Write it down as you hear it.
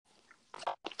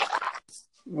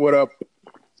What up?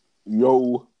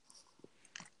 Yo.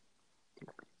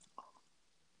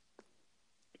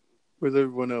 Where's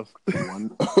everyone else?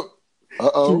 One.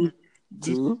 Uh-oh.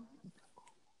 Two.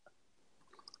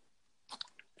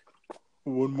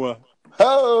 One more.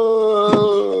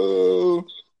 Oh.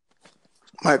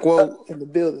 Mike Woe in the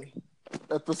building.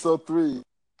 Episode 3.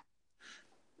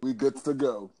 We good to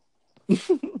go.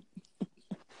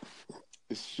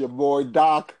 It's your boy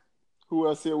Doc. Who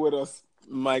else here with us?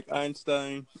 Mike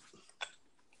Einstein.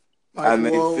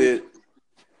 Mike Woe. Fit.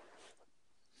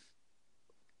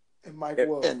 And Mike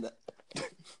Woe.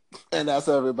 And that's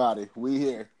everybody. We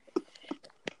here.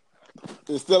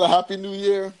 It's still a happy new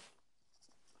year.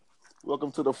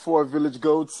 Welcome to the 4 Village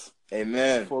Goats.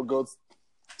 Amen. 4 goats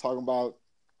talking about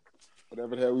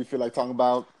whatever the hell we feel like talking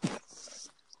about.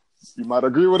 You might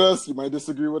agree with us, you might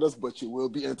disagree with us, but you will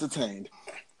be entertained.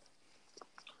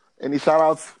 Any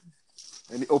shout-outs?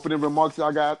 Any opening remarks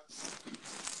y'all got?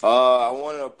 I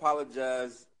want to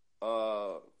apologize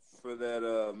for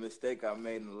that mistake I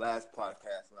made in the last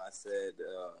podcast when I said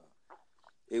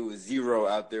it was Zero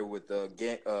out there with the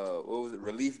gang. What was it?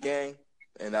 Relief Gang,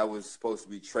 and that was supposed to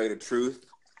be Trade of Truth.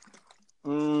 I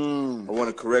want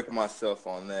to correct myself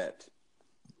on that.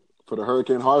 For the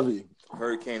Hurricane Harvey,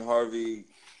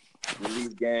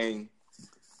 Relief Gang,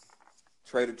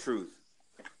 Trade of Truth.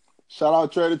 Shout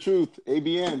out Trade of Truth,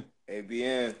 ABN.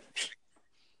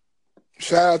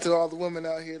 Shout out to all the women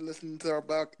out here listening to our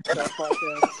podcast.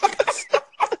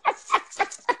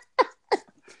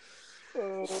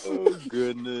 Oh,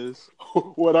 goodness.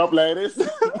 What up, ladies?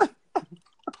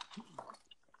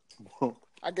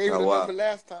 I gave you the number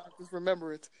last time. Just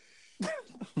remember it.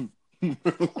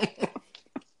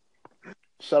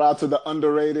 Shout out to the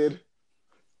underrated,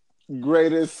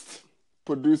 greatest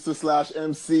producer /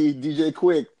 MC, DJ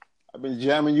Quick. I've been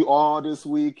jamming you all this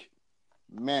week.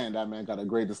 Man, that man got a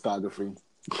great discography.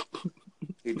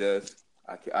 He does.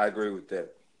 I agree with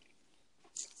that.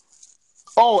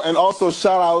 Oh, and also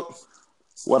shout out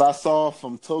what I saw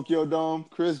from Tokyo Dome.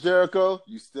 Chris Jericho,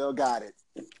 you still got it.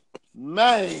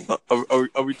 Man.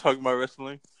 Are we talking about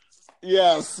wrestling?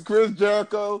 Yes, Chris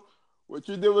Jericho. What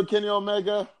you did with Kenny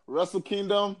Omega, Wrestle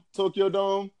Kingdom, Tokyo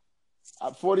Dome,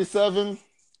 at 47.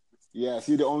 Yes,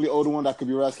 you're the only older one that could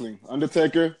be wrestling.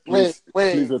 Undertaker, please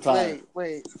retire.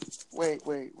 Wait.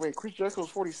 Chris Jericho's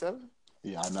 47?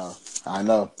 Yeah, I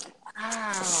know.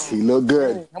 Wow. He looked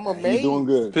good. Dang, I'm amazed. He's doing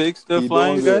good. Pigs still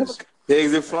flying, guys?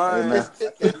 Pigs are flying. Hey,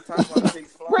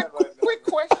 Quick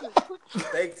question.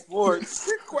 Fake sports.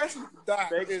 Quick question, Doc.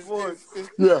 Fake sports. Is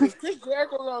Chris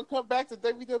Jericho going to come back to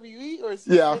WWE or is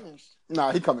he finished?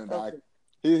 Nah, he coming back.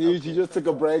 Okay. He just took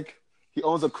a break. He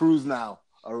owns a cruise now.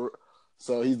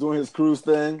 So he's doing his cruise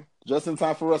thing. Just in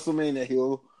time for WrestleMania,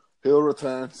 he'll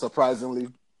return, surprisingly.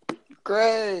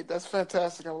 Great. That's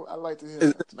fantastic. I like to hear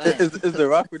that. Is The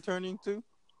Rock returning too?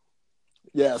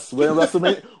 Yes, we're in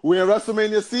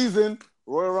WrestleMania season.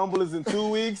 Royal Rumble is in 2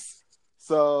 weeks.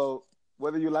 So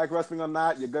whether you like wrestling or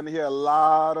not, you're going to hear a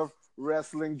lot of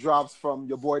wrestling drops from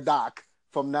your boy Doc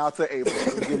from now to April.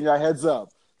 Just giving you a heads up.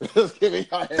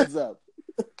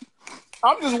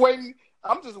 I'm just waiting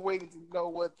to know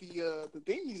what the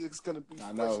theme music's going to be.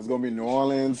 I know. It's going to be New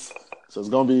Orleans. So it's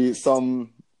going to be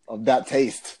some of that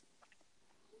taste.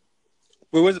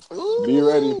 Where was it? Ooh, be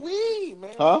ready.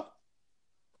 Man. Huh?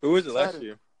 Where was it last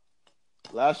year?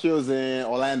 Last year was in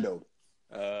Orlando.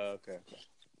 Okay.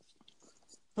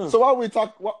 So while we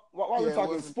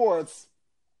talking sports,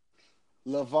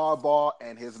 Lavar Ball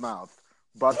and his mouth.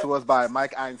 Brought to us by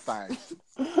Mike Einstein.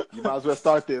 You might as well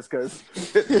start this because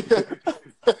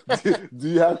do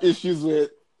you have issues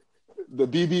with the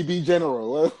BBB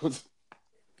general?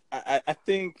 I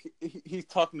think he's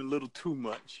talking a little too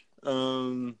much.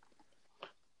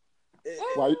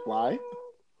 Why?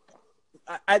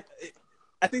 I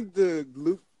think the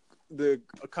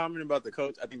comment about the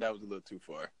coach, I think that was a little too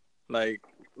far. Like,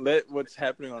 let what's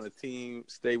happening on the team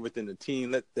stay within the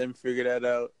team. Let them figure that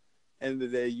out. End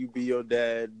of the day, you be your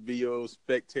dad, be your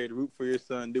spectator, root for your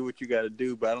son, do what you got to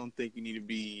do. But I don't think you need to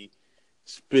be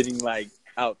spitting like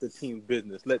out the team's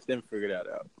business. Let them figure that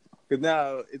out. Because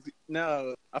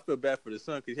now I feel bad for the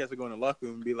son because he has to go in the locker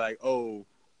room and be like, oh,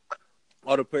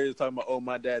 all the players talking about, oh,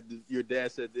 your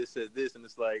dad said this, and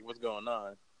it's like, what's going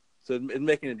on? So it's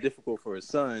making it difficult for his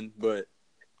son, but,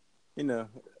 you know,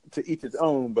 to each his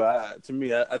own. But to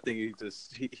me, I think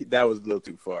that was a little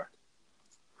too far.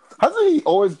 Hasn't he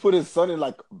always put his son in,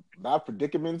 like, bad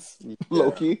predicaments,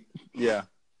 low-key? Yeah.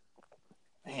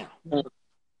 Damn.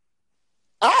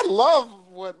 I love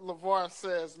what LeVar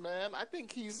says, man. I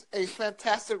think he's a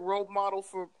fantastic role model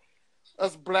for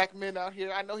us black men out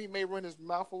here. I know he may run his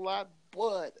mouth a lot,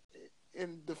 but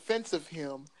in defense of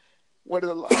him, what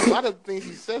a lot of the things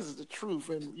he says is the truth,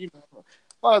 and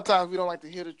a lot of times we don't like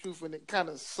to hear the truth, and it kind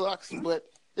of sucks, but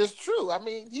it's true. I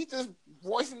mean, he's just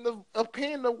voicing the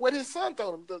opinion of what his son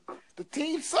told him. The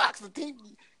team sucks. The team,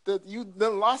 you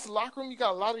then lost the locker room. You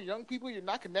got a lot of young people. You're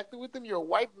not connected with them. You're a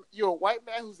white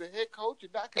man who's the head coach.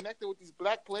 You're not connected with these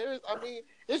black players. I mean,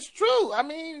 it's true. I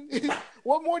mean,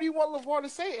 what more do you want LeVar to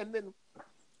say? And then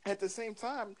at the same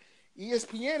time,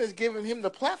 ESPN is giving him the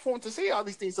platform to say all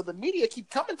these things. So the media keep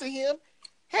coming to him.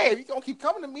 Hey, if you're gonna keep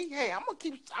coming to me, hey, I'm gonna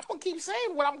keep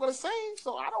saying what I'm gonna say.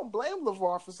 So I don't blame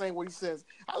LeVar for saying what he says.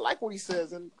 I like what he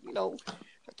says, and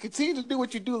continue to do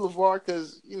what you do, LeVar,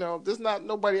 because there's not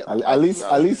nobody. At least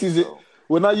he's.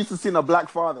 We're not used to seeing a black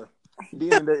father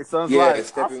being in their son's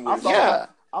life.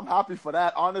 I'm happy for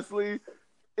that. Honestly,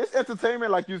 it's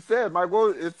entertainment, like you said, Michael.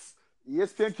 It's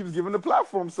ESPN keeps giving the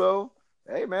platform, so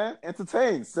hey, man,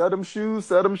 entertain. Sell them shoes,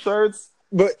 sell them shirts.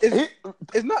 But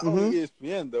it's not only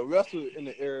ESPN though. We're also in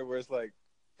the era where it's like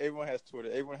everyone has Twitter,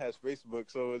 everyone has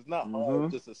Facebook, so it's not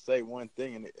hard just to say one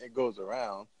thing and it goes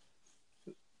around.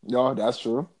 No, that's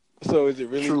true. So is it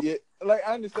really true? Like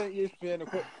I understand ESPN.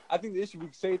 I think the issue we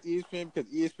say it's ESPN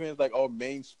because ESPN is like all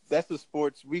main. That's the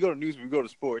sports. We go to news. We go to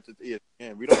sports. It's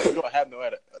ESPN. We don't have no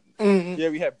other. Yeah,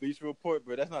 we have Bleacher Report,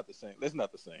 but that's not the same. That's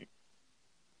not the same.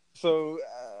 So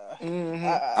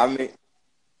I mean.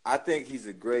 I think he's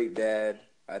a great dad.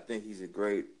 I think he's a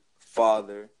great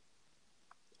father.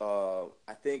 I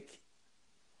think,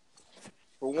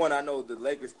 for one, I know the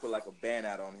Lakers put like a ban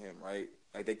out on him, right?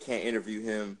 Like they can't interview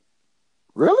him.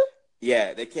 Really?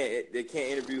 Yeah, they can't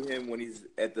interview him when he's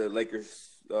at the Lakers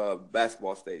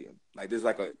basketball stadium. Like there's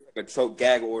like a choke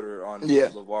gag order on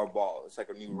LaVar Ball. It's like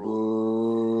a new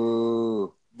rule.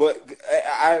 Ooh. But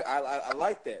I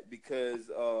like that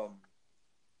because.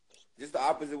 Just the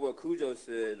opposite of what Cujo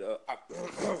said.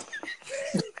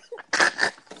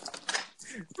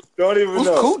 Don't even Who's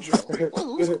know. Cujo?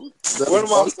 One of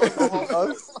my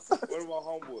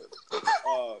homeboys.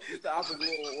 Just the opposite of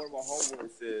what one of my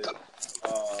homeboys said.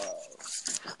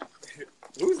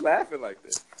 Who's laughing like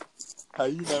this?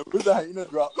 Hyena. Where's the hyena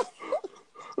drop?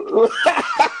 Where's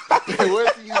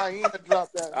the hyena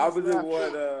drop that? Opposite of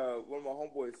what one of my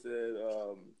homeboys said.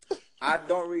 I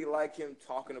don't really like him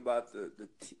talking about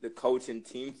the coach and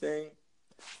team thing.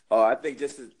 I think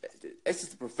it's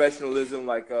just professionalism.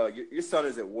 Like your son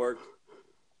is at work.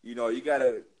 You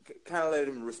gotta kind of let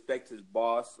him respect his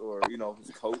boss or his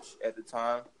coach at the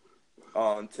time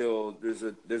until there's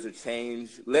a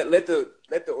change. Let the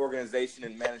organization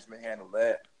and management handle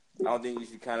that. I don't think you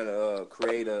should kind of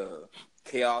create a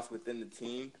chaos within the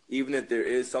team, even if there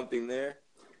is something there.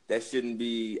 That shouldn't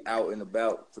be out and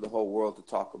about for the whole world to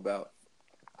talk about.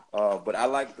 But I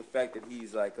like the fact that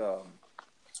he's like a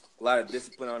lot of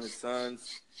discipline on his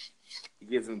sons. He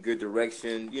gives them good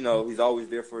direction. He's always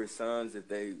there for his sons.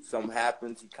 If something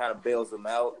happens, he kind of bails them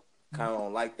out. Kind of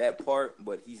don't like that part,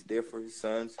 but he's there for his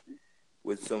sons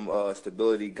with some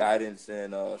stability, guidance,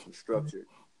 and some structure.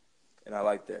 And I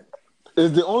like that.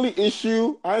 Is the only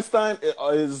issue, Einstein,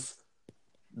 is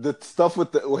the stuff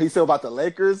with what he said about the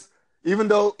Lakers? Even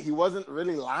though he wasn't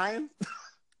really lying?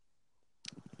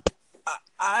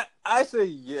 I say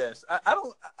yes. I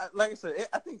don't like I said.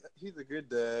 I think he's a good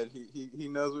dad. He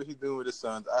knows what he's doing with his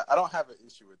sons. I don't have an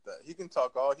issue with that. He can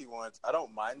talk all he wants. I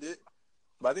don't mind it.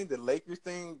 But I think the Lakers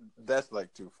thing, that's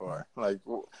like too far. Like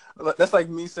that's like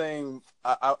me saying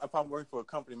if I'm working for a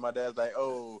company, my dad's like,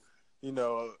 oh,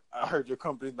 I heard your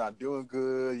company's not doing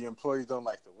good. Your employees don't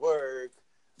like to work.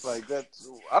 Like that's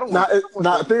I don't.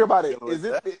 Now think about it.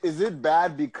 Is it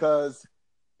bad because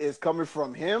it's coming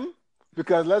from him?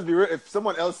 Because let's be real, if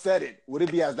someone else said it, would it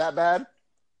be as that bad?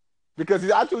 Because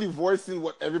he's actually voicing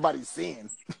what everybody's seeing.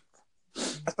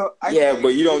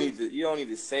 But you don't need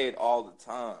to say it all the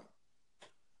time.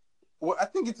 Well, I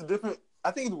think it's different.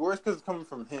 I think it's worse because it's coming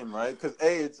from him, right? Because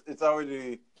it's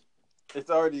already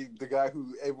the guy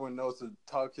who everyone knows to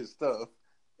talk his stuff.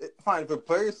 Fine, if a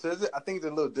player says it, I think it's a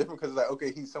little different because it's like,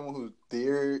 okay, he's someone who's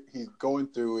there, he's going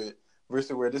through it,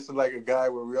 versus where this is like a guy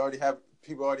where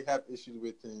people already have issues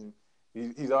with him.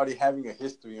 He's already having a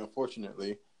history,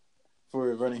 unfortunately,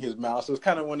 for running his mouth. So it's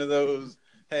kind of one of those,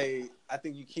 hey, I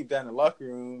think you keep that in the locker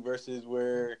room versus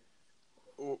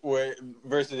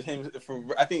versus him.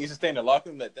 I think you should stay in the locker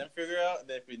room, let them figure out. And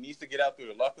then if it needs to get out through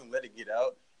the locker room, let it get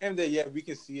out. And then, we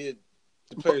can see it.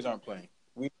 The players aren't playing.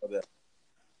 We know that.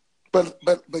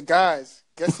 But guys,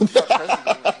 guess who's our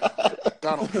president?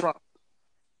 Donald Trump.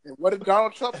 And what did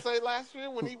Donald Trump say last year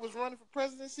when he was running for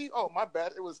presidency? Oh, my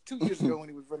bad. It was 2 years ago when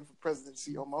he was running for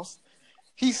presidency almost.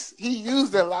 he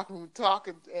used that locker room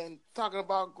talking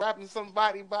about grabbing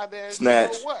somebody by their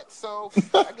Snatch. you know what. So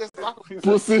I guess locker room's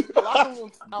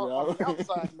out on the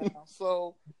outside now.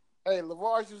 So hey,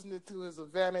 Lavar's using it to his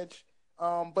advantage.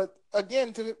 But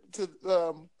again, to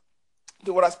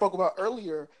what I spoke about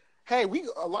earlier, hey, we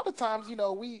a lot of times,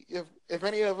 we if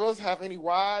any of us have any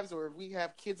wives or if we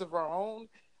have kids of our own,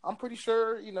 I'm pretty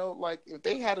sure, like if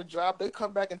they had a job, they'd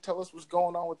come back and tell us what's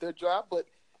going on with their job. But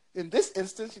in this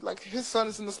instance, like his son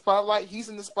is in the spotlight, he's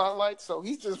in the spotlight, so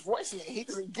he's just voicing it. He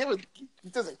doesn't give it. He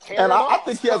doesn't care. And at I all.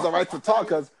 think he has a right to talk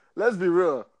because let's be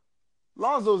real,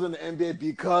 Lonzo's in the NBA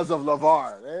because of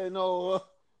LaVar. There ain't no.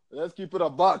 Let's keep it a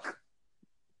buck.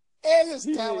 And his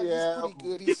talent, he's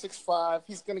pretty good. He's 6'5".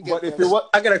 He's gonna get. But if it was,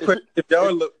 I got a question. If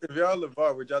y'all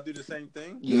LaVar, would y'all do the same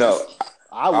thing? No,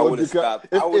 I would have because stopped.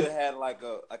 I would have had like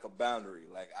a boundary.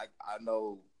 Like I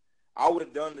know I would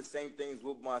have done the same things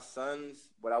with my sons,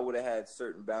 but I would have had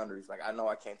certain boundaries. Like I know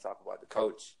I can't talk about the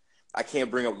coach. I can't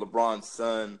bring up LeBron's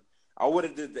son. I would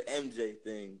have did the MJ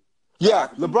thing. Yeah,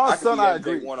 LeBron's son, I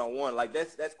agree. One-on-one, like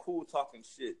that's cool talking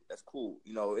shit. That's cool.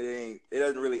 It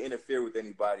doesn't really interfere with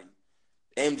anybody.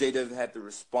 MJ doesn't have to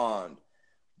respond,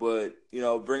 but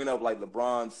bringing up like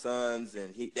LeBron's sons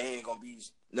and they ain't gonna be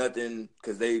nothing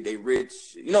because they rich.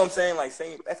 You know what I'm saying? Like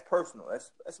saying that's personal.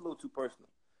 That's a little too personal.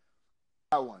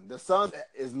 That one, the Suns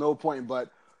is no point,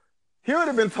 but he would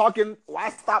have been talking. Why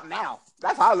stop now?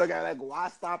 That's how I look at it. Like, why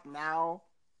stop now?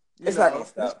 It's not gonna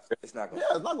stop. It's not gonna.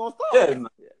 Yeah, it's not gonna stop. Yeah,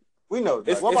 we know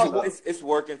that. It's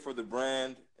working for the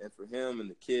brand and for him and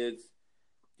the kids.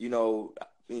 I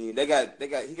mean,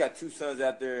 he got two sons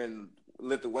out there in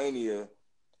Lithuania.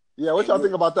 Yeah, what y'all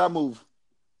think about that move?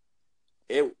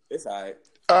 It's all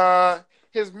right.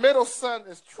 His middle son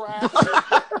is trash.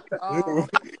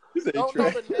 Don't know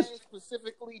the name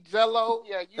specifically. Jello.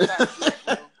 Yeah, you're not sure,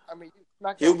 bro. I mean,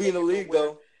 he'll be in the league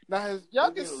though. Now his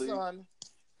youngest son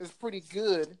is pretty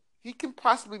good. He can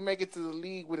possibly make it to the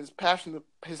league with his passion.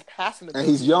 And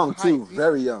he's young too,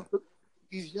 very young.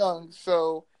 He's young,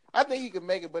 so I think he can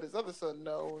make it. But his other son,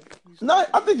 no. No,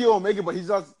 I think he won't make it. But he's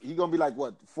gonna be like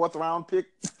what, 4th round pick?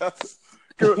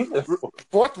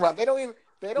 4th round. They don't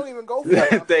even go for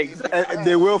it. And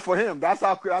they will for him. That's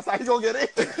how he gonna get in.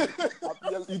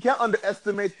 You can't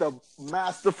underestimate the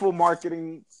masterful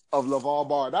marketing of Lavar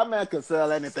Ball. That man can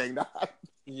sell anything.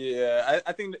 Yeah,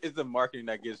 I think it's the marketing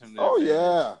that gives him that. Oh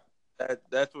yeah,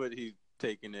 that's what he's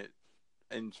taking it,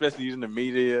 and especially using the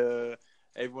media.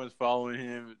 Everyone's following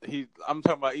him. I'm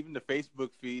talking about even the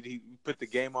Facebook feed. He put the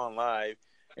game on live.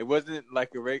 It wasn't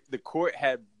like the court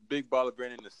had Big Baller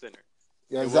Brand in the center.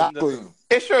 Yeah, exactly.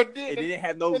 It sure did. It didn't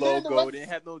have no logo. It didn't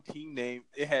have no team name.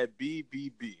 It had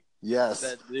BBB.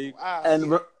 Yes. Wow.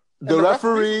 And the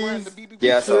referees, the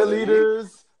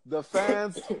cheerleaders, the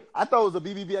fans. I thought it was a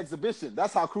BBB exhibition.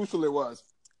 That's how crucial it was.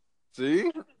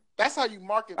 See? That's how you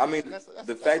market. I mean,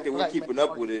 the fact that we're keeping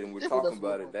up with it and we're talking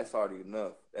about it, that's already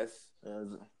enough.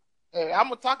 Hey, I'm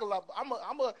gonna talk a lot.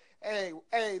 Hey,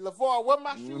 LaVar, what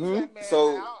my shoes at, man?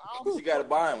 So, you gotta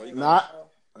buy them.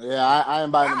 Yeah, I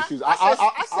ain't buying them shoes.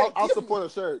 I'll support a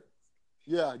shirt.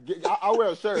 Yeah, I'll wear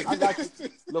a shirt. I got you.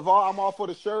 LaVar, I'm all for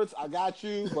the shirts. I got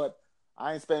you, but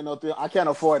I ain't spending no thing. I can't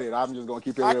afford it. I'm just going to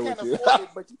keep it real with you. I can't afford it,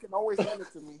 but you can always lend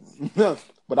it to me.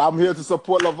 But I'm here to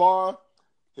support LaVar,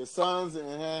 his sons,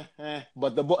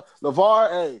 but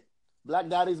LaVar, hey, black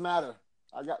daddies matter.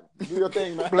 Do your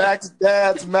thing, man. Black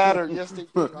dads matter. Yes, they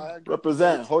do.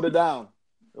 Represent. Hold it down.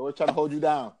 They're always trying to hold you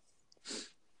down.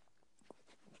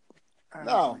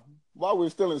 Now, while we're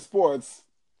still in sports,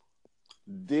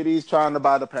 Diddy's trying to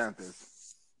buy the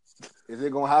Panthers. Is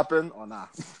it going to happen or not?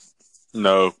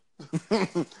 No.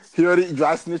 He already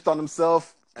dry snitched on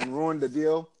himself and ruined the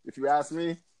deal, if you ask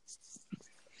me.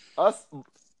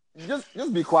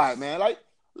 Just be quiet, man. Like,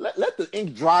 let the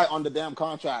ink dry on the damn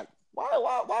contract. Why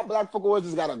black folk always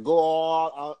just got to go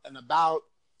all out and about?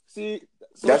 See?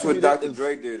 That's what Dr.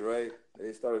 Dre did, right?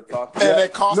 They started talking. And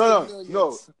it cost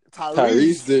No.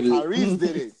 Tyrese did it. Tyrese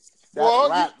did it.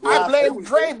 I blame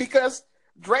Dre because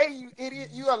Dre, you idiot,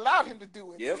 you allowed him to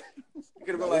do it. Yep. You could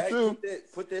have been like, hey,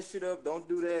 put that shit up. Don't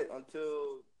do that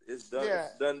until it's done. Yeah.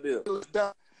 It's done deal. It was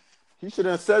done. He should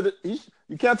have said it.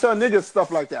 You can't tell niggas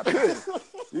stuff like that.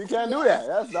 You can't do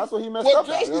that. That's what he messed up.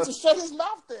 Well, Dre needs to shut his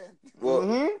mouth then.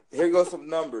 Well, here goes some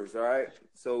numbers, all right?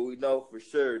 So we know for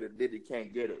sure that Diddy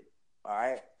can't get it, all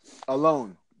right?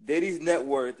 Alone. Diddy's net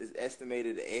worth is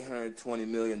estimated at $820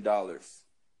 million. The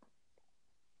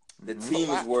team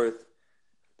is worth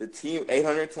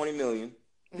 $820 million.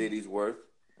 Diddy's worth.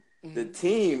 The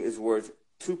team is worth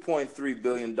 $2.3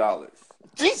 billion.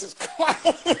 Jesus Christ!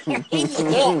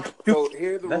 So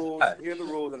here are the rules. Here are the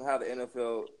rules on how the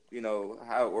NFL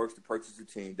how it works to purchase a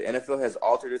team. The NFL has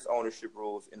altered its ownership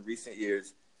rules in recent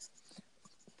years,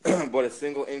 but a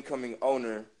single incoming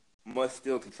owner must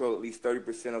still control at least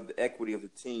 30% of the equity of the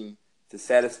team to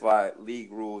satisfy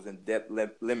league rules, and debt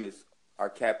limits are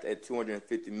capped at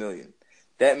 $250 million.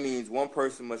 That means one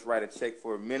person must write a check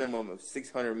for a minimum of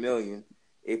 $600 million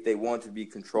if they want to be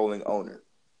controlling owner.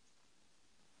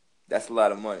 That's a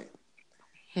lot of money.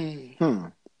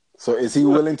 So is he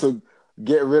willing to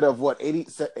get rid of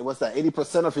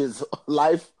 80% of his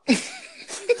life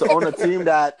to own a team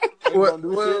that ain't gonna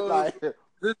do shit? Like,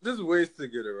 there's ways to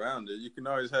get around it. You can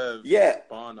always have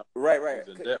bond. Right.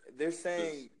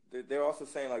 They're also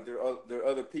saying like there are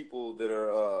other people that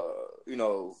are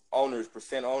owners,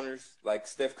 percent owners. Like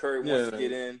Steph Curry wants to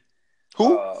get in.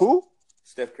 Who?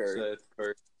 Steph Curry.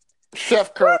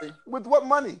 Chef Curry. With what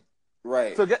money?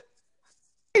 Right. So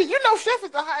Chef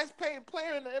is the highest paid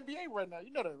player in the NBA right now.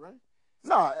 You know that, right?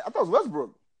 No, I thought it was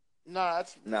Westbrook.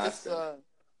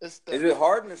 It's Steph. Is it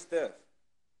Harden or Steph?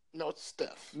 No, it's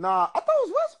Steph. Nah, I thought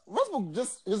it was Westbrook.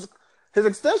 Just his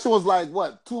extension was like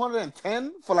what,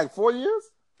 210 for like 4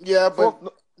 years? Yeah,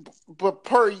 but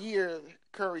per year,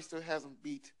 Curry still hasn't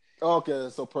beat. Okay,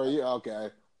 so per year, okay.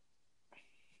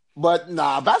 But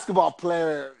basketball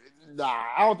player,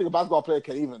 I don't think a basketball player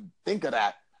can even think of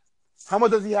that. How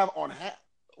much does he have on hand?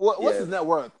 What's his net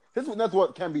worth? His net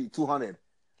worth can be 200.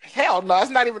 Hell no, it's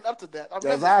not even up to that.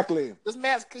 Exactly. This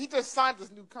man, he just signed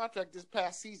this new contract this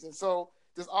past season,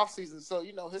 this off season. So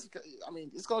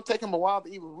it's going to take him a while to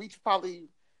even reach probably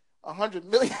 $100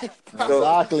 million.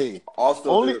 Exactly. Also,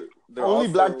 only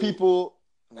black people.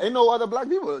 Ain't no other black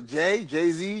people.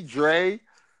 Jay-Z, Dre,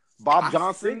 Bob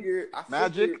Johnson,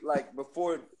 Magic. Like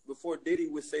before Diddy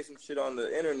would say some shit on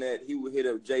the internet, he would hit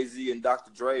up Jay-Z and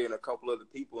Dr. Dre and a couple other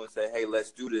people and say, "Hey,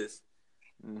 let's do this,"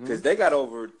 because they got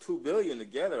over $2 billion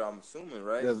together. I'm assuming,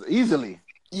 right? Yes, easily.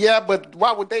 Yeah, but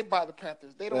why would they buy the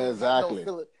Panthers? They don't have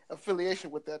no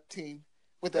affiliation with that team.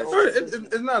 With that,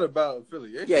 it's not about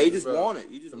affiliation. Yeah, he just won it.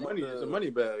 It's a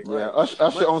money bag. Yeah, right?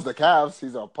 Usher owns the Cavs.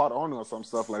 He's a part owner or some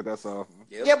stuff like that. So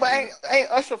but ain't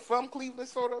Usher from Cleveland,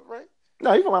 sort of, right?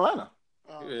 No, he's from Atlanta.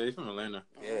 Yeah, he's from Atlanta.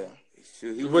 Yeah.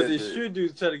 What they should do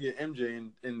is try to get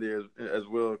MJ in there as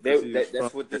well.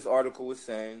 That's what this article was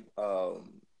saying.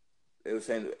 It was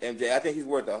saying MJ. I think he's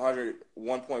worth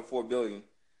 $1.4 billion.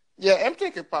 Yeah,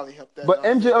 MJ could probably help that. But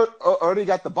MJ already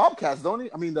got the Bobcats, don't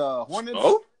he? I mean the Hornets.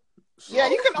 Oh. Yeah,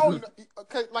 you can own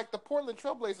like the Portland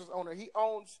Trailblazers owner. He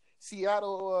owns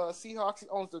Seattle Seahawks. He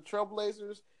owns the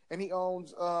Trailblazers, and he owns.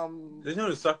 Did he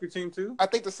own the soccer team too? I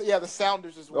think the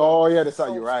Sounders as well. Oh yeah,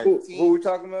 you're right. Who are we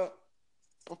talking about?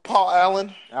 Paul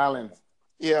Allen.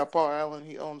 Yeah, Paul Allen.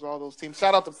 He owns all those teams.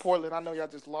 Shout out to Portland. I know y'all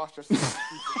just lost your season.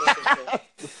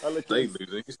 Stay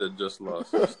losing. He said just lost.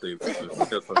 Stay losing.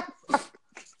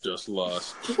 Just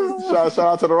lost. Shout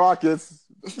out to the Rockets.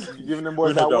 Giving them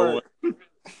boys that word.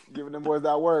 Giving them boys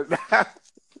that word.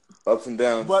 Ups and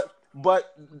downs.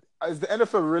 But is the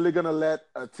NFL really gonna let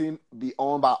a team be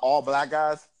owned by all black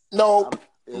guys? No.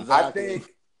 Exactly.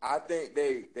 I think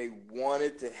they want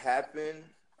it to happen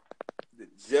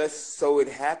just so it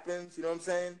happens, you know what I'm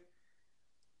saying?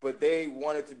 But they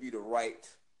want it to be the right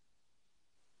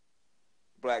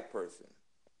black person.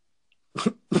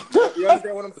 You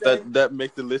understand what I'm saying? That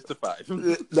makes the list of 5.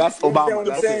 That's Obama.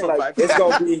 What I'm saying? Like,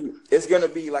 it's gonna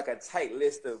be like a tight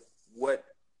list of what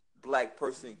black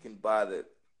person can buy the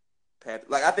Panthers.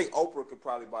 Like I think Oprah could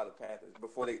probably buy the Panthers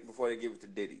before they give it to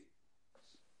Diddy.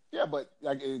 Yeah, but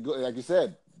like you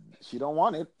said, she don't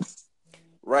want it.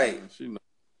 Right.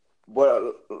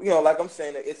 But like I'm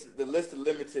saying, it's the list is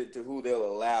limited to who they'll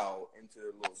allow into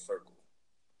their little circle.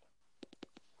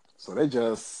 So they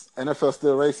just NFL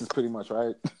still racist, pretty much,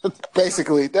 right?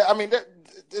 Basically,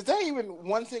 is there even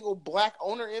one single black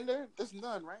owner in there? There's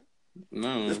none, right?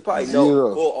 No, there's probably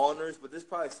no full owners, but there's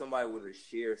probably somebody with a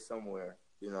share somewhere.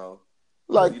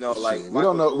 Like we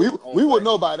don't know. We would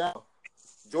know by now.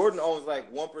 Jordan owns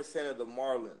like 1% of the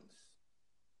Marlins.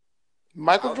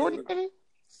 Michael Jordan?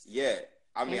 Yeah,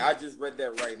 I just read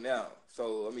that right now.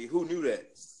 So who knew that,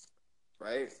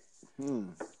 right?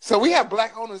 So we have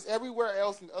black owners everywhere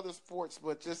else in other sports,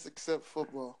 but just except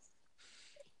football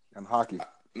and hockey.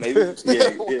 Maybe,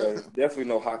 yeah, definitely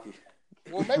no hockey.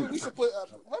 Well, maybe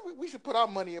we should put our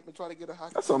money up and try to get a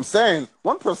hockey. That's what I'm saying.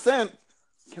 1%.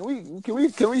 Can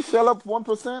we shell up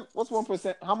 1%? What's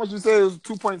 1%? How much you say it was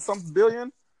 2-point-something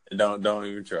billion? Don't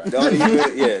even try. Don't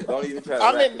even try.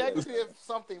 I'm in negative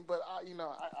something, but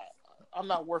I'm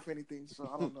not worth anything, so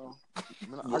I don't know.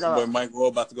 But Mike Wall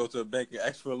about to go to a bank and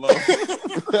ask for a loan.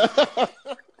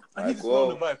 I have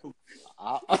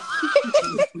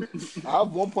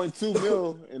 1.2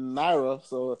 mil in Naira,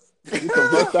 so You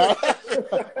convert that.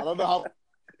 I don't know how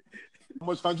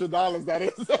much $100 that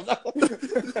is.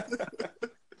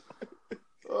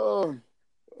 Oh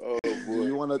boy.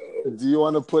 Do you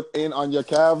want to put in on your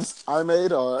Cavs, I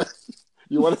made, or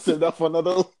you want to save that for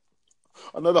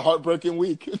another heartbreaking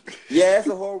week? Yeah, it's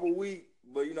a horrible week,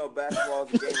 but basketball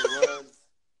is a game of runs,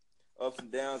 ups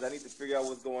and downs. I need to figure out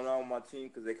what's going on with my team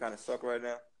because they kind of suck right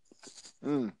now.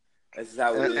 That's just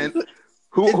how it is. And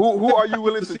who are you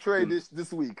willing to trade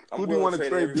this week? I'm Who do you want to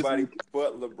trade everybody this week?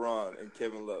 but LeBron and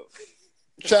Kevin Love.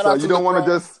 Shout So out to you don't want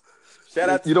to just Shout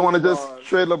out to you don't want to LeBron. just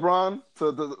trade LeBron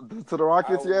to the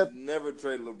Rockets I yet? would never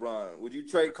trade LeBron. Would you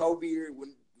trade Kobe or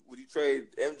would you trade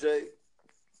MJ?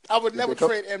 I would never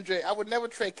trade MJ. I would never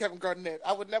trade Kevin Garnett.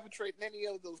 I would never trade any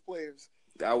of those players.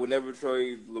 I would never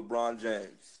trade LeBron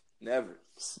James. Never.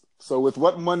 So with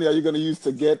what money are you going to use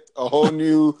to get a whole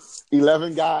new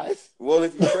 11 guys? Well,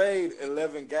 if you trade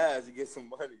 11 guys, you get some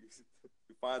money.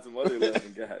 You find some other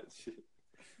 11 guys.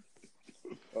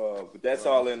 But that's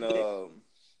all in.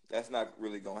 That's not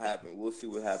really gonna happen. We'll see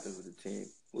what happens with the team.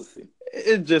 We'll see.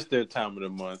 It's just their time of the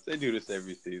month. They do this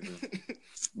every season.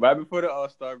 Right before the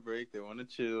All-Star break, they want to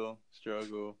chill,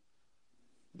 struggle.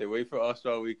 They wait for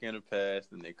All-Star weekend to pass,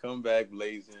 then they come back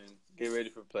blazing, get ready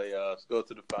for playoffs, go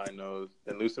to the finals,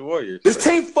 then lose to Warriors. This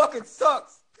team fucking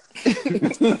sucks.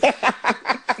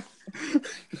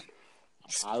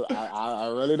 I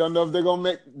really don't know if they're gonna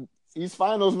make East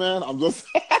Finals, man. I'm just.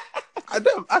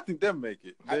 I think they'll make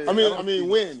it. I mean,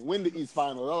 win the East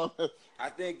Finals. I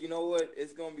think what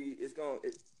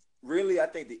really. I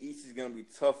think the East is gonna be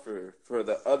tougher for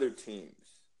the other teams.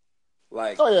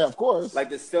 Like, oh yeah, of course. Like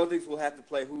the Celtics will have to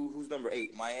play who's number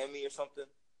 8, Miami or something.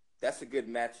 That's a good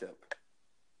matchup.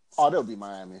 Oh, they'll be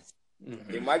Miami.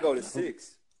 They might go to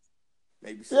 6,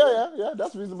 maybe 7. Yeah,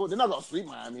 that's reasonable. They're not gonna sweep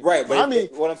Miami, right? But Miami,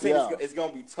 what I'm saying is it's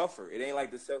gonna be tougher. It ain't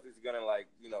like the Celtics are gonna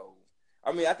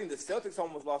I mean, I think the Celtics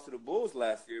almost lost to the Bulls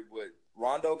last year, but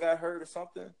Rondo got hurt or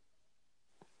something.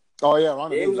 Oh yeah,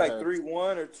 Rondo. It was like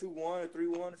 3-1 or 2-1 or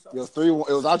 3-1 or something. It was 3-1.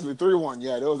 It was actually 3-1.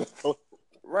 Yeah, it was.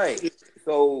 Right.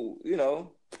 So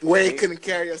Wade couldn't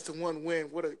carry us to one win.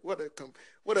 What a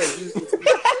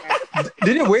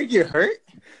Didn't Wade get hurt?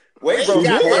 Wade broke his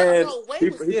hand. He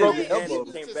broke his hand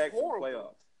and came back from the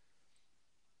playoffs.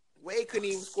 Wade couldn't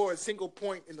even score a single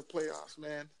point in the playoffs,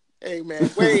 man. Hey, man.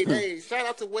 Wade, shout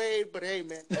out to Wade, but hey,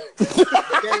 man.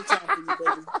 Game time for you,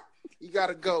 baby. You got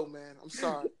to go, man. I'm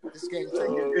sorry. This game time.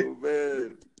 Oh,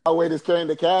 man. Wade is carrying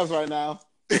the Cavs right now.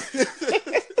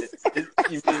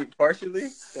 You mean partially?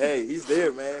 Hey, he's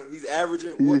there, man. He's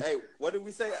averaging. What did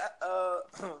we say?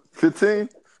 15.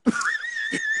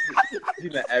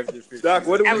 He's not averaging 15. Doc,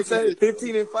 what did we say?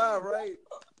 15-5, right?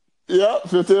 Yeah,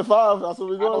 15-5. That's what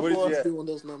we're going for. What doing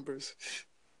those numbers?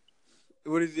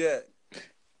 What is he at?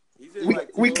 He's at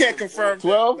like we can't confirm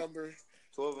 12 number.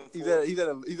 12 and 4. He's at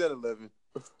 11.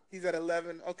 He's at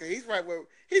 11. Okay, he's right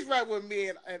where me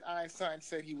and Einstein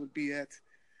said he would be at.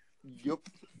 Yup.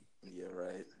 Yeah,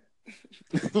 right.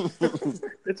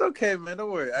 It's okay, man. Don't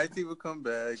worry. IT will come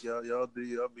back. Y'all be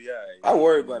all right. I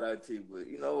worry about IT, but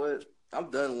you know what?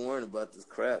 I'm done worrying about this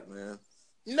crap, man.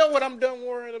 You know what I'm done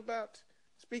worrying about?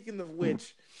 Speaking of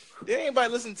which, did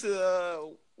anybody listen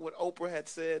to what Oprah had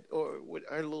said, or what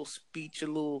her little speech, the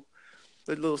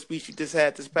little speech she just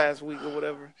had this past week or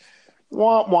whatever?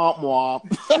 Womp womp womp.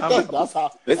 That's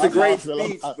how. It's a great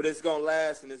speech, but it's gonna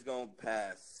last and it's gonna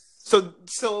pass. So,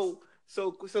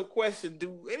 question: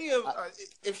 do any of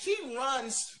if she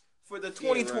runs for the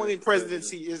 2020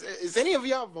 presidency, is any of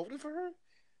y'all voting for her?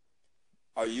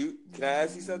 Are you? Can I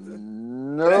ask you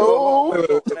something?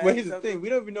 No. But here's the thing: we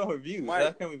don't even know her views.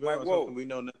 How can we vote on something we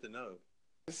know nothing of?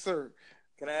 Yes, sir.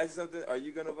 Can I ask you something? Are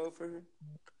you gonna vote for her?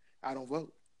 I don't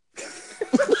vote.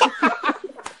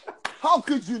 How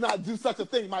could you not do such a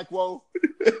thing, Mike Woe?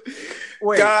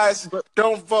 Wait, guys,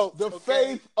 don't vote. The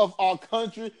faith of our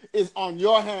country is on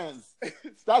your hands.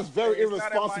 That's very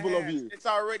irresponsible of you. It's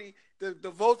already the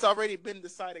vote's already been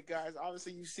decided, guys.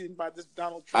 Obviously, you've seen by this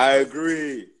Donald Trump. I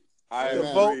agree.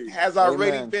 The vote has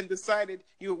already been decided.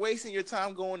 You're wasting your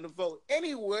time going to vote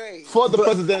anyway. For the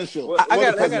presidential.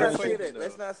 I gotta say that.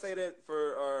 Let's not say that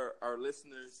for our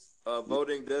listeners.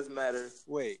 Voting does matter.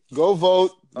 Wait. Go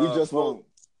vote. We just won't.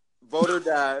 Vote or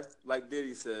die, like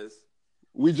Diddy says.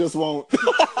 We just won't.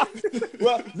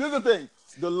 Well, this is the thing.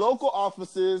 The local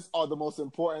offices are the most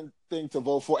important thing to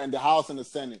vote for, and the House and the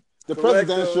Senate. The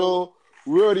presidential,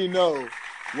 we already know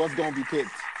what's going to be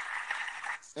picked.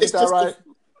 Ain't that right?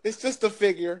 It's just a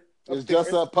figure. It's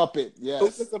just a puppet, yes.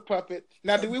 It's just a puppet.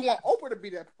 Now, do we want Oprah to be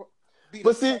that?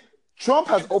 But see, Trump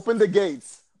has opened the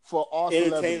gates for all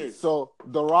celebrities. So,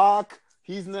 The Rock,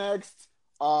 he's next.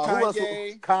 Who else?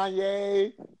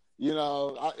 Kanye.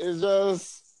 It's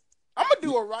just. I'm gonna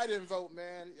do a write-in vote,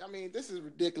 man. I mean, this is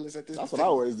ridiculous at this. That's what I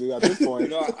always do at this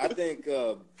point. I think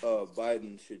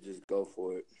Biden should just go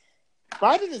for it.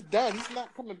 Biden is done. He's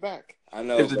not coming back. I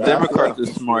know. If the Democrats are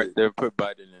smart, they'll put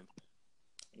Biden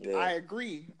in. Yeah. I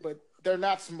agree, but they're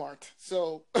not smart.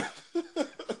 So,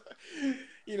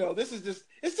 this is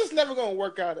it's just never going to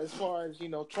work out as far as,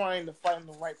 trying to find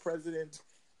the right president.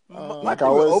 Like I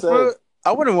always say.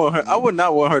 I wouldn't want her. I would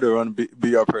not want her to run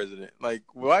be our president. Like,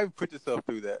 why put yourself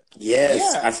through that?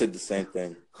 Yes, yeah. I said the same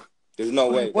thing. There's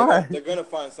no way. Why? They're gonna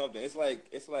find something. It's like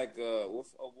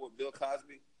what Bill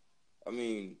Cosby. I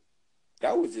mean,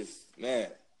 that was just man.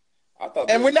 I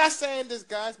thought. And we're not saying this,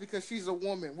 guys, because she's a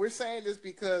woman. We're saying this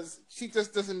because she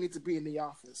just doesn't need to be in the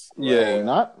office. Yeah,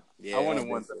 not. Yeah, I wouldn't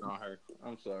want that on her.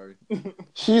 I'm sorry.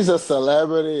 She's a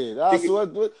celebrity. That's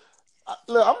what. Look,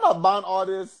 I'm not buying all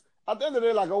this. At the end of the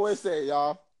day, like I always say,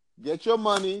 y'all, get your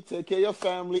money, take care of your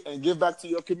family, and give back to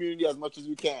your community as much as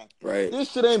you can. Right.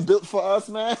 This shit ain't built for us,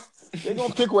 man. They're going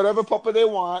to pick whatever puppet they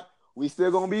want. We still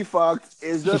going to be fucked.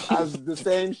 It's just as the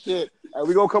same shit. And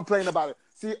we going to complain about it.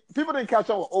 See, people didn't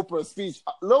catch on with Oprah's speech.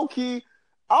 Low-key,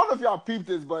 I don't know if y'all peeped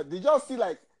this, but did y'all see,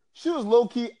 like, she was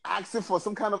low-key asking for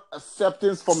some kind of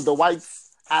acceptance from the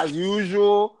whites as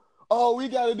usual. Oh, we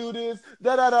got to do this.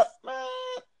 Da-da-da.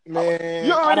 Man,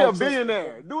 you're already a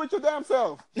billionaire. Do it your damn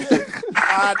self.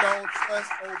 I don't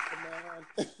trust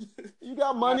Oprah, man. You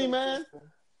got money, man.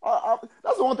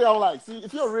 That's the one thing I don't like. See,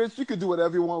 if you're rich, you can do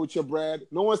whatever you want with your bread.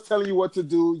 No one's telling you what to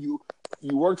do.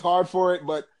 You worked hard for it,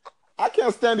 but I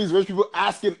can't stand these rich people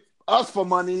asking us for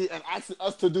money and asking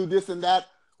us to do this and that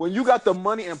when you got the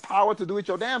money and power to do it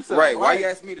your damn self. Right. Why you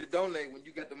ask me to donate when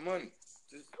you got the money?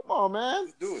 Just come on, man.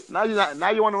 Just do it. Now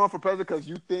you want to run for president because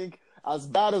you think as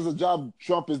bad as the job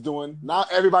Trump is doing, now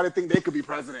everybody think they could be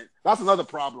president. That's another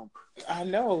problem. I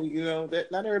know,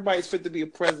 that not everybody's fit to be a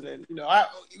president.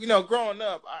 Growing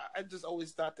up, I just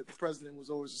always thought that the president was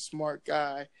always a smart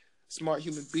guy, smart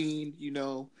human being.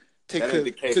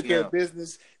 Took care of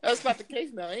business. That's not the case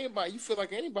now. You feel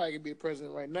like anybody can be a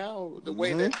president right now. The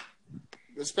way that,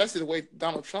 especially the way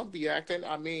Donald Trump be acting.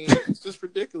 I mean, it's just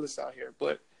ridiculous out here.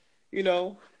 But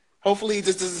hopefully he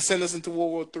just doesn't send us into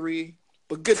World War III.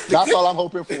 But that's all I'm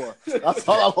hoping for. That's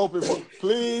all I'm hoping for.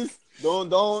 Please don't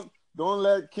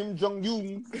let Kim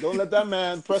Jong-un, don't let that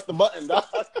man press the button.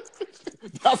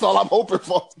 That's all I'm hoping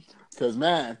for. Because,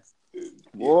 man,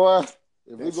 boy,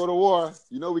 if we go to war,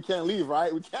 we can't leave,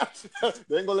 right? We can't. They ain't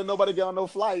going to let nobody get on no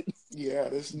flight. Yeah,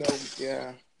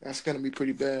 that's going to be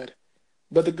pretty bad.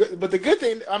 But the good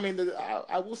thing, I mean,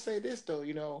 I will say this, though,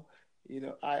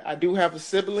 I do have a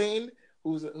sibling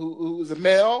who's a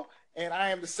male. And I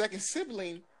am the second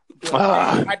sibling.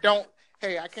 I don't.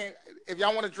 Hey, I can't. If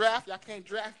y'all want to draft, y'all can't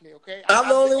draft me. Okay. I'm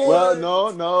the only one. Well,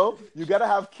 no. You gotta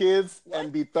have kids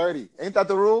and be 30. Ain't that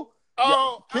the rule?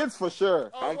 Oh, yeah, kids for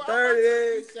sure. I'm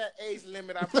 30. That age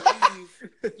limit, I believe.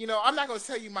 I'm not gonna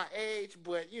tell you my age,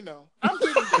 but I'm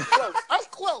getting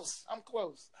close. I'm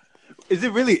close. Is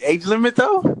it really age limit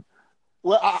though?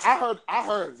 Well, I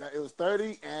heard that it was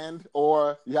 30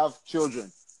 or you have children.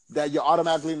 That you're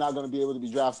automatically not going to be able to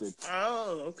be drafted.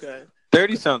 Oh, okay.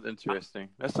 30 sounds interesting.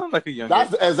 That sounds like a young age.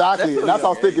 Exactly. That's what I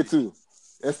was thinking, too.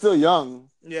 It's still young.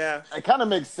 Yeah. It kind of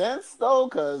makes sense, though,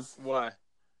 because... Why?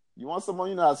 You want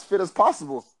someone, as fit as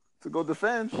possible to go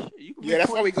defend.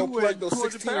 That's why we go plug those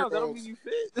 16-year-olds. That don't mean you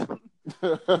fit.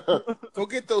 Go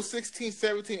get those 16,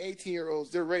 17, 18-year-olds.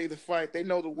 They're ready to fight. They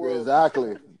know the world.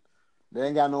 Exactly. They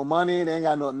ain't got no money. They ain't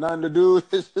got nothing to do.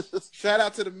 Shout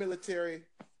out to the military.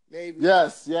 Navy,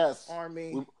 yes.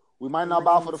 Army. We might not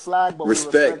bow for the flag, but we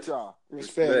respect y'all.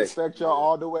 Respect y'all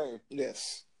all the way.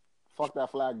 Yes. Fuck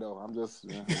that flag, though. I'm just,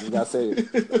 you gotta say it.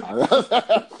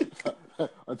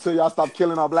 Until y'all stop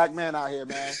killing our black men out here,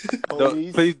 man.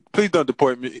 Please don't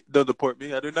deport me. Don't deport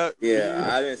me. I do not. Yeah,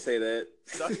 I didn't say that.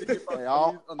 Hey,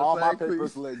 all my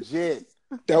papers legit.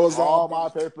 That was all my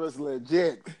papers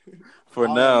legit. For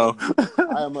now.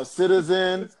 I am a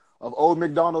citizen of Old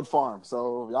McDonald Farm,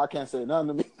 so y'all can't say nothing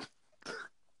to me.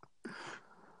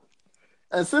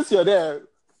 And since you're there,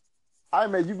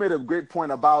 you made a great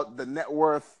point about the net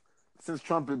worth since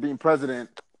Trump is being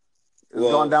president. It's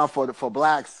gone down for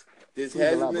blacks. This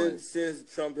hasn't been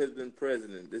since Trump has been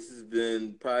president. This has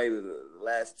been probably the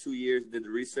last 2 years. Did the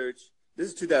research. This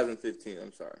is 2015.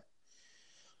 I'm sorry.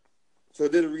 So I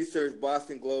did the research.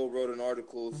 Boston Globe wrote an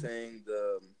article saying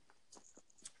the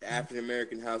African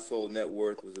American household net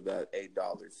worth was about $8.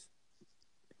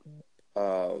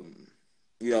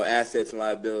 Assets and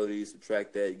liabilities,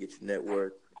 subtract that, you get your net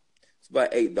worth. It's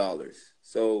about $8.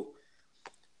 So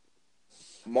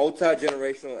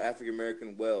multi-generational African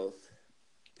American wealth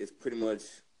is pretty much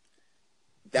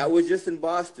that was just in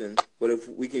Boston, but if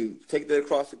we can take that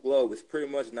across the globe, it's pretty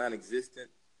much non-existent.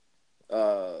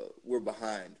 We're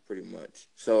behind pretty much.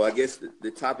 So I guess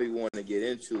the topic we want to get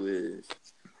into is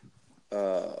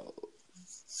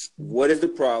what is the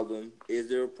problem? Is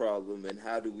there a problem, and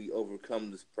how do we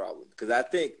overcome this problem? Because I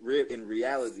think in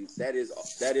reality, that is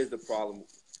the problem.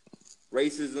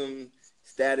 Racism,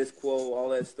 status quo, all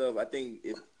that stuff. I think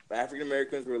if African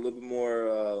Americans were a little bit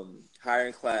more higher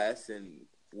in class and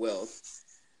wealth,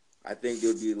 I think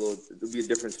there'd be a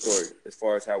different story as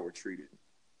far as how we're treated.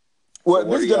 Well,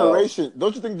 this generation,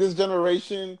 don't you think this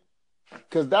generation,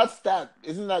 because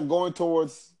isn't that going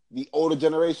towards the older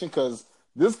generation? Because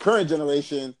this current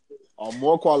generation are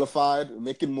more qualified,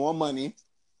 making more money,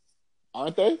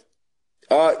 aren't they?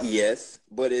 Yes,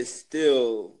 but it's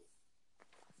still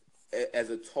as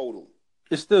a total.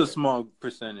 It's still a small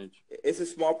percentage. It's a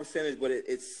small percentage, but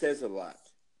it says a lot.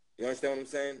 You understand what I'm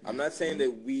saying? I'm not saying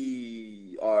that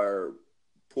we are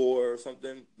poor or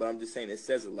something, but I'm just saying it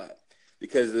says a lot.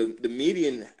 Because the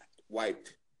median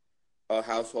white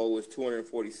household was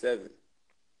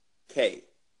 $247K.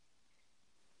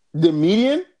 The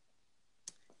median?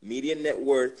 Median net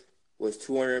worth was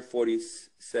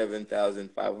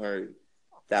 $247,500.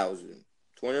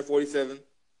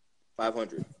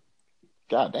 $247,500.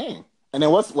 God dang! And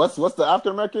then what's the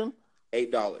African American?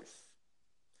 $8.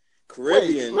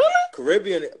 Caribbean. Wait, really?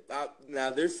 Caribbean.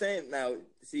 Now they're saying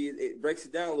See, it breaks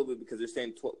it down a little bit because they're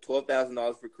saying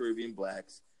 $12,000 for Caribbean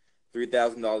blacks,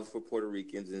 $3,000 for Puerto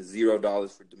Ricans, and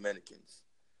 $0 for Dominicans.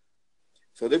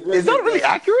 So is that really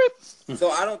accurate? So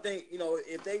I don't think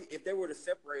if they were to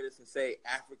separate us and say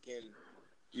African,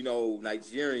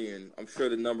 Nigerian, I'm sure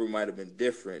the number might have been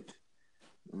different.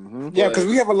 Mm-hmm. Yeah, because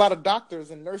we have a lot of doctors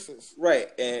and nurses,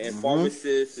 right, and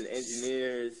pharmacists and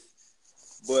engineers.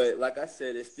 But like I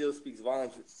said, it still speaks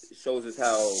volumes. It shows us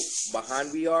how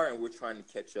behind we are, and we're trying to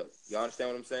catch up. You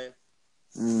understand what I'm saying?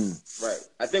 Right.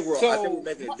 I think we're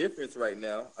making a difference right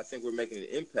now. I think we're making an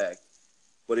impact,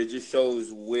 but it just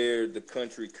shows where the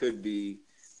country could be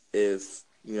if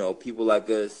people like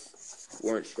us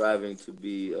weren't striving to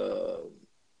be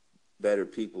better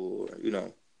people.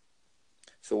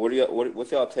 So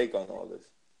what's y'all take on all this?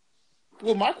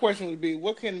 Well, my question would be,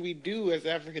 what can we do as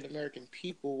African American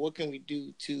people? What can we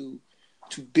do to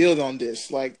build on this?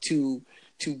 Like to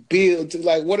build,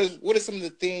 like what are some of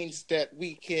the things that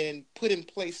we can put in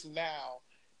place now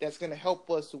that's going to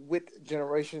help us with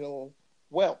generational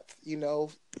wealth?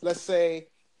 Let's say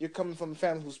you're coming from a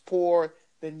family who's poor,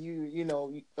 then you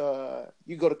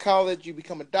go to college, you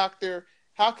become a doctor.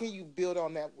 How can you build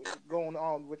on that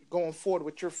going forward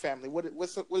with your family? What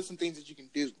are some things that you can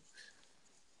do?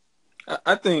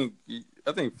 I think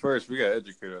first we gotta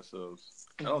educate ourselves.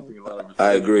 I don't think a lot of us.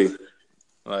 I agree.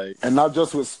 And not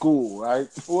just with school, right?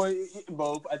 Well,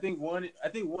 both. I think one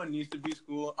needs to be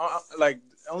school. The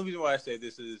only reason why I say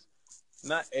this is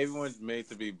not everyone's made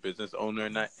to be a business owner.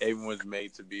 Not everyone's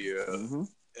made to be a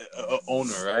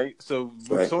owner, right? So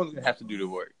someone's gonna have to do the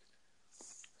work.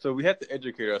 So we have to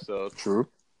educate ourselves. True.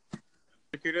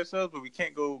 Educate ourselves, but we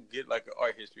can't go get like an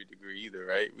art history degree either,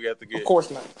 right? We have to get, of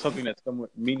course not, something that's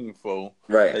somewhat meaningful,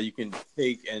 right? That you can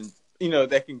take and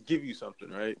that can give you something,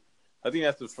 right? I think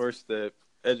that's the first step,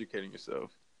 educating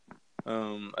yourself.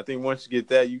 I think once you get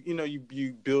that,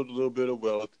 you build a little bit of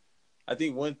wealth. I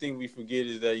think one thing we forget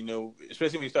is that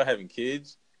especially when you start having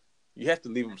kids, you have to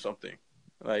leave them something.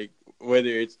 Like whether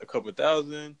it's a couple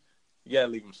thousand, you gotta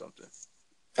leave them something.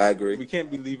 I agree. We can't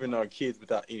be leaving our kids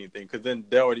without anything because then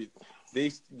they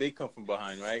come from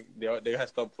behind, right? They have to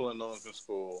start pulling loans from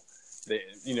school. Then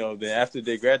after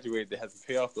they graduate, they have to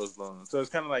pay off those loans. So it's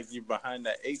kind of like you're behind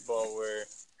that 8 ball where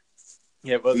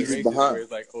you have other races where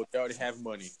it's like, they already have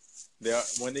money.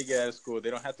 When they get out of school, they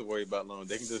don't have to worry about loans.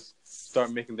 They can just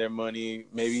start making their money,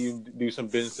 maybe do some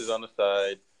businesses on the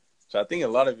side. So I think a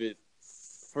lot of it,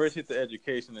 first hit the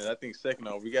education, and I think second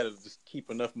on, we got to just keep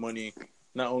enough money,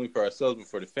 not only for ourselves, but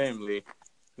for the family.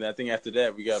 And I think after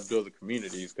that, we got to build the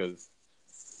communities because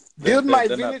build my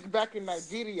village back in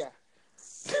Nigeria.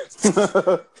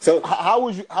 So how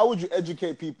would you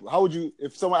educate people? How would you,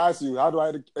 if someone asks you, how do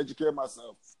I educate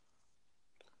myself?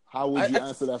 How would you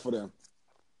answer that for them?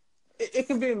 It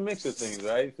can be a mix of things,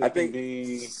 right? Go ahead.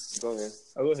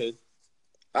 Oh, go ahead.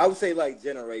 I would say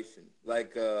generation.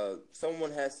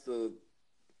 Someone has to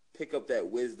pick up that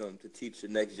wisdom to teach the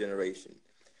next generation.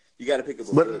 You got to pick up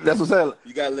a book. That's what I'm saying.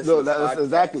 You got to listen to that's podcasts.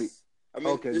 Exactly. I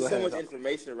mean, there's so much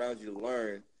information around you to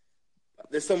learn.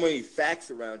 There's so many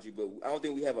facts around you, but I don't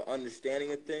think we have an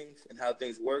understanding of things and how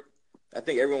things work. I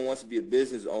think everyone wants to be a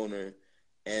business owner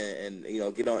and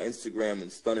get on Instagram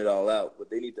and stun it all out, but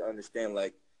they need to understand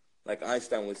like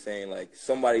Einstein was saying, like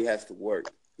somebody has to work.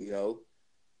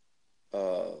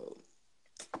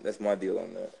 That's my deal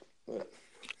on that. But.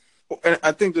 And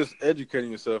I think just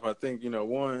educating yourself. I think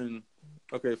one.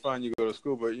 Okay, fine, you go to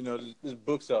school, but there's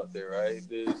books out there, right?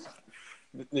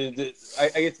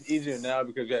 I guess it's easier now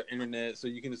because you have internet, so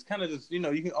you can just kind of you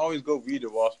can always go read the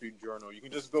Wall Street Journal. You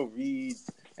can just go read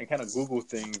and kind of Google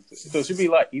things. So it should be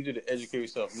a lot easier to educate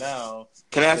yourself now.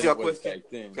 Can I ask y'all a question?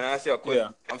 Can I ask y'all a question?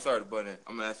 Yeah. I'm sorry to butt in.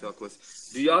 I'm gonna ask y'all a question.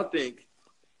 Do y'all think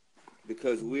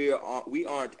because we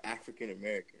aren't African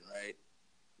American, right?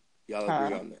 Y'all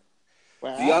agree on that?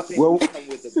 Well, do y'all think we come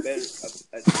with a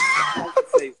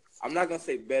better? I'm not gonna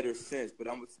say better sense, but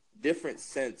I'm a different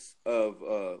sense of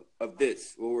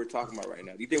this what we're talking about right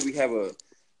now. Do you think we have a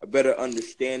better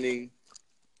understanding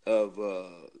of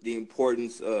the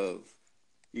importance of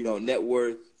net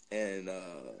worth and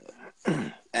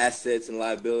assets and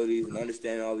liabilities and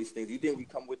understanding all these things? Do you think we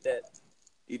come with that?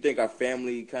 Do you think our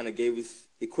family kind of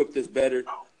equipped us better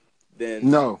than?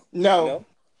 No. No.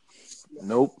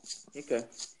 Nope. Okay.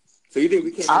 So you think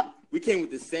we came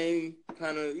with the same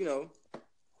kind of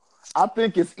I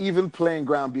think it's even playing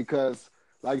ground because,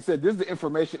 like I said, this is the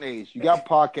information age. You got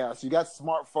podcasts, you got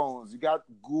smartphones, you got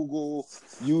Google,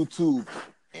 YouTube,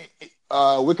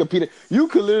 Wikipedia. You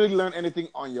can literally learn anything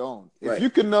on your own. Right. If you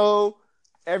can know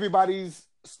everybody's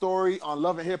story on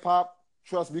Love and Hip Hop,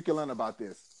 trust me, you can learn about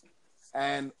this.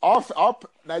 And our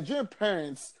Nigerian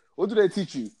parents, what do they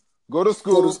teach you? Go to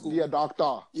school, be a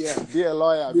doctor, be a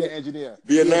lawyer, be an engineer,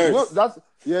 be a nurse.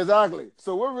 Exactly.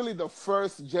 So we're really the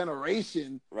first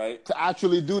generation to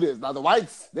actually do this. Now the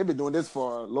whites, they've been doing this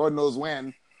for Lord knows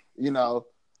when,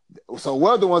 So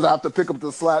we're the ones that have to pick up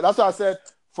the slack. That's why I said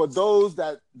for those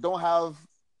that don't have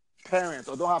parents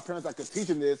or don't have parents that can teach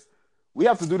them this, we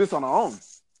have to do this on our own.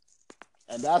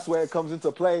 And that's where it comes into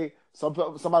play.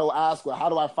 Somebody will ask, well, how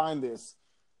do I find this?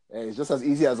 And it's just as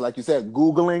easy as, like you said,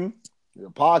 Googling. Your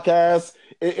podcast,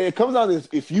 it comes down to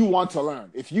if you want to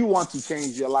learn, if you want to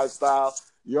change your lifestyle,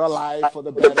 your life for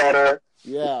the better.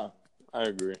 Yeah, I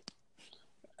agree.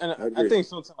 And I think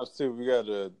sometimes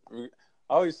too, I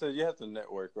always say you have to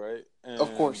network, right? And,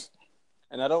 of course.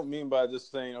 And I don't mean by just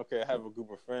saying, okay, I have a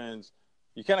group of friends.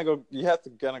 You have to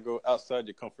kind of go outside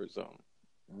your comfort zone,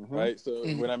 right? So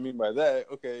what I mean by that,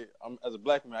 okay, as a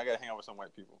black man, I got to hang out with some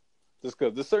white people. Just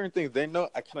because there's certain things they know,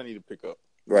 I kind of need to pick up.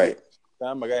 Right.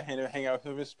 I got to hang out with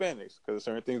some Hispanics because there's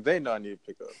certain things they know I need to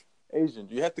pick up.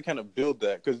 Asians, you have to kind of build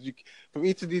that because from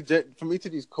each of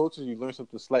these cultures, you learn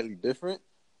something slightly different.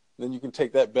 Then you can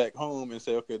take that back home and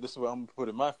say, okay, this is what I'm gonna put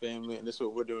in my family, and this is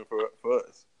what we're doing for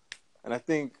us. And I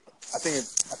think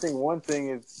one thing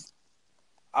is,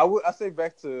 I say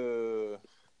back to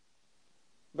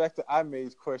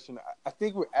Imay's question. I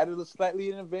think we're at a slightly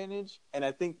an advantage, and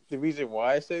I think the reason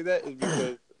why I say that is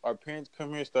because our parents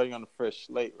come here starting on a fresh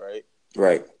slate, right?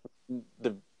 Right.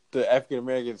 The African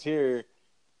Americans here,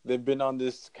 they've been on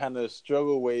this kind of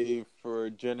struggle wave for a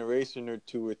generation or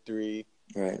two or three,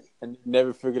 right? And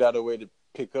never figured out a way to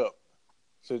pick up.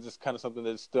 So it's just kind of something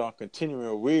that's still on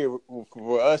continuing.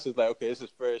 For us, it's like, okay, this is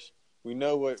fresh. We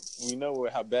know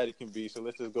how bad it can be, so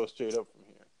let's just go straight up from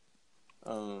here.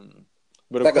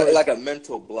 But like a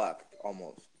mental block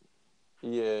almost.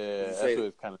 Yeah, that's what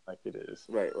it's kind of like it is.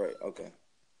 Right. Okay.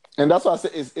 And that's why I say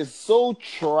it's so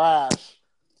trash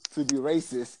to be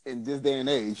racist in this day and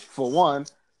age, for one.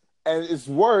 And it's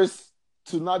worse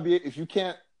to not be, if you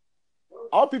can't,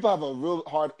 our people have a real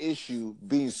hard issue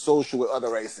being social with other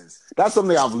races. That's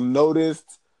something I've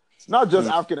noticed, not just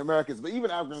African Americans, but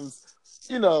even Africans.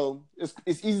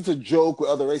 It's easy to joke with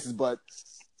other races, but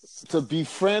to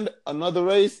befriend another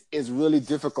race is really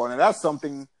difficult. And that's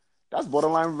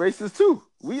borderline racist too.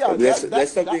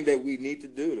 That's something that we need to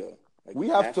do though. Like we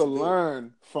have to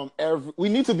learn from we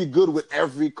need to be good with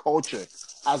every culture,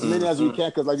 as many as we can,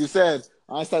 because like you said,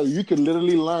 Einstein, you can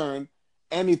literally learn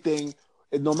anything,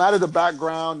 no matter the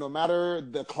background, no matter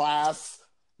the class,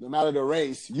 no matter the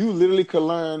race. You literally can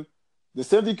learn the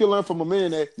same thing you can learn from a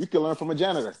millionaire, you can learn from a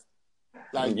janitor.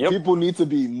 Like people need to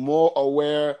be more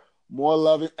aware, more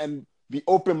loving, and be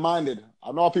open-minded.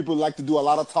 I know people like to do a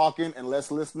lot of talking and less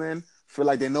listening, feel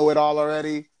like they know it all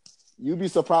already. You'd be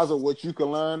surprised at what you can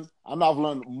learn. I've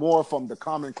learned more from the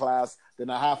common class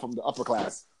than I have from the upper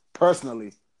class.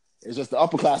 Personally, it's just the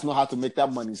upper class know how to make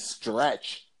that money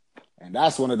stretch. And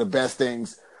that's one of the best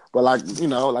things. But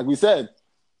like we said,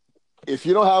 if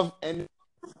you don't have any,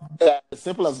 as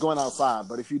simple as going outside.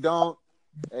 But if you don't,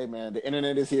 hey man, the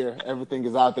internet is here. Everything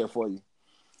is out there for you.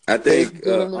 I think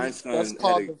Einstein. That's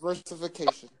called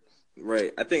diversification.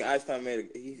 Right. I think Einstein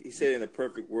he said in a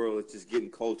perfect world, it's just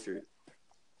getting cultured.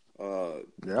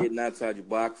 getting outside your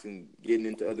box and getting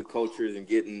into other cultures and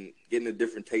getting a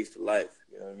different taste of life.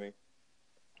 You know what I mean?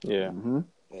 Yeah. Mm-hmm.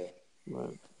 Yeah.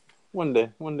 But one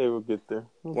day we'll get there.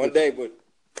 One day, but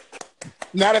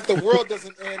not if the world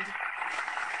doesn't end.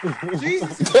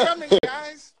 Jesus is coming,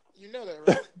 guys. You know that,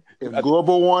 right? If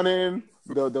global warming,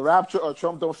 the rapture or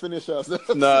Trump don't finish us.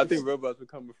 No, I think robots will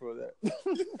come before that.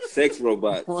 sex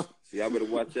robots. So y'all better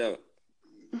watch out.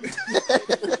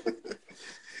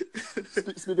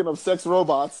 Speaking of sex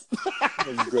robots.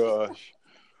 Oh gosh.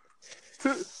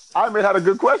 I had a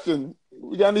good question.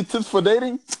 You got any tips for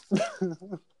dating?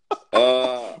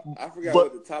 I forgot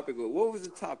what the topic was. What was the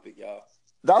topic, y'all?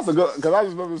 That's a good, because I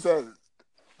just remember saying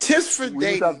tips for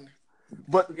dating.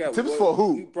 But tips for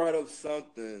who? You brought up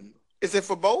something. Is it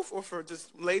for both or for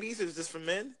just ladies? Or is this for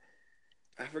men?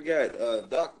 I forgot.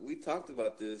 Doc, we talked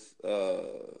about this.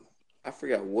 I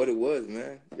forgot what it was,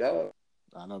 man. Y'all.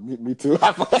 I know, me too.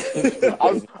 I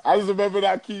just remember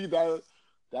that key,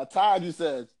 that time you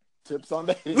said tips on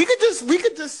dating. We could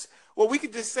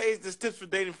just say is this tips for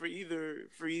dating for either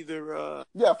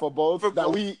yeah, for both for that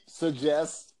both. We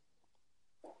suggest.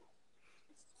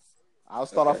 I'll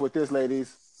start off with this,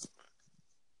 ladies.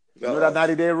 You know that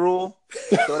 90-day rule?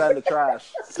 Throw that in the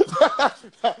trash.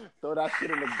 Throw that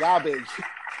shit in the garbage.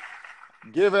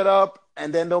 Give it up,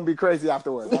 and then don't be crazy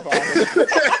afterwards. That's all I'm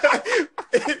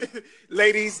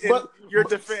ladies, in your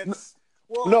defense.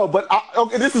 Well, no, but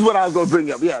okay, this is what I was going to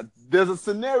bring up. Yeah, there's a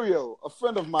scenario. A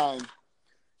friend of mine,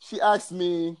 she asked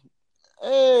me,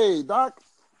 "Hey, Doc,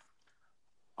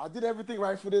 I did everything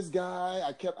right for this guy.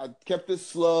 I kept it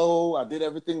slow. I did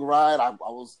everything right. I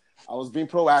was being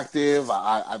proactive.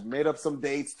 I made up some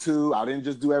dates too. I didn't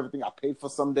just do everything. I paid for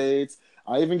some dates.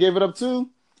 I even gave it up too,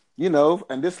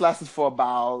 and this lasted for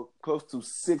about close to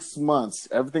 6 months.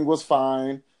 Everything was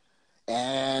fine.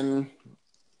 And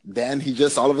then he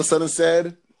just all of a sudden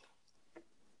said,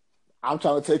 I'm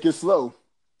trying to take it slow.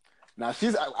 Now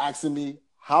she's asking me,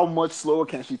 how much slower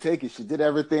can she take it? She did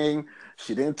everything.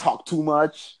 She didn't talk too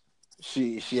much.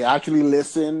 She actually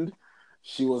listened.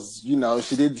 She was, she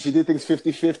did things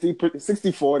 50-50,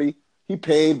 60-40. He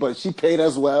paid, but she paid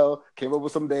as well. Came up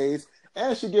with some days,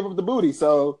 and she gave up the booty.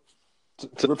 So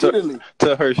repeatedly,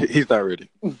 tell her he's not ready.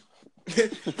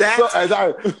 He's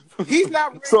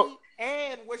not ready.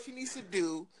 And what she needs to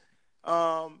do,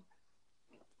 I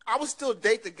would still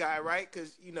date the guy, right?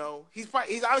 Because he's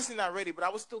obviously not ready, but I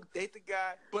would still date the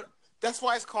guy. But that's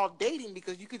why it's called dating,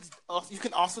 because you can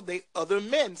also date other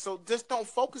men. So just don't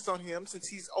focus on him since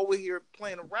he's over here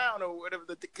playing around or whatever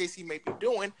the case he may be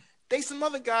doing. Date some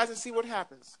other guys and see what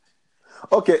happens.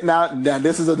 Okay, now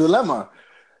this is a dilemma.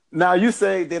 Now you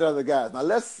say date other guys. Now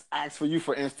let's ask for you,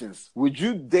 for instance. Would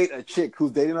you date a chick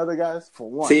who's dating other guys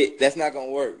for one? See, that's not gonna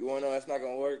work. You wanna know that's not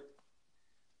gonna work?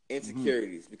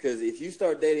 Insecurities. Mm-hmm. Because if you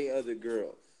start dating other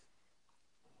girls,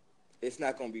 it's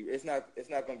not gonna be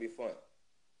fun.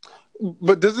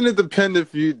 But doesn't it depend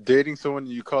if you're dating someone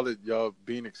and you call it y'all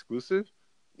being exclusive?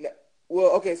 No,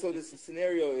 well, okay, so the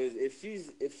scenario is if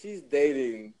she's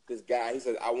dating this guy, he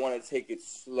says, I want to take it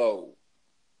slow.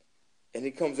 And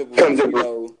he comes up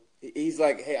with, he's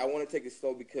like, hey, I want to take it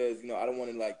slow because, I don't want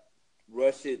to,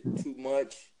 rush it too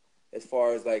much as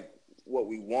far as, what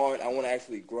we want. I want to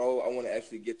actually grow. I want to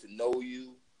actually get to know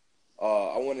you.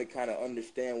 I want to kind of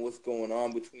understand what's going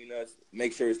on between us,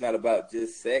 make sure it's not about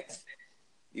just sex,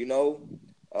 These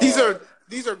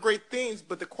are great things,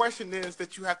 but the question is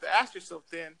that you have to ask yourself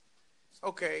then,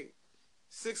 okay,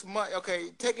 6 months, okay,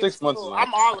 taking 6 it months. slow.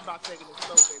 I'm all about taking it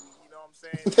slow, baby. You know what I'm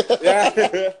saying?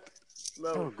 Yeah.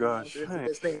 Oh gosh.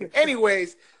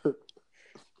 Anyways, but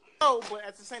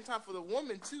at the same time, for the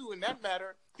woman too, in that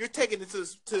matter, you're taking it to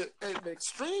an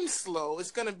extreme slow.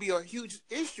 It's going to be a huge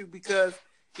issue because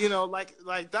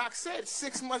like Doc said,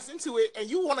 6 months into it, and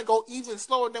you want to go even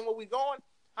slower than what we're going.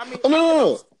 I mean,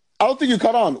 no. I don't think you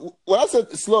caught on. When I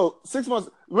said slow, 6 months.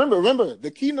 Remember,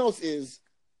 the keynotes is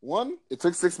 1, it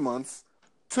took 6 months.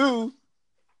 2,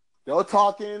 they were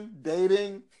talking,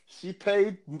 dating. She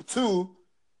paid. 2,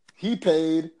 he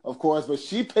paid, of course, but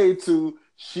she paid 2.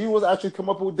 She was actually come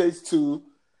up with dates 2,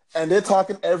 and they're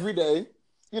talking every day,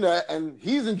 and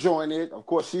he's enjoying it. Of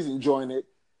course, she's enjoying it,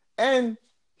 and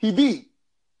he beat,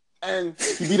 and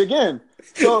he beat again.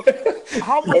 So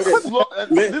how much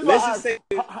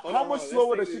how much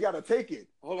slower does she got to take it?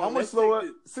 How much slower?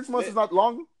 6 months is not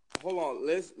long. Hold on,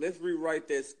 let's rewrite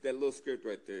that little script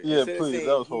right there. Yeah, please.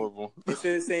 That was horrible.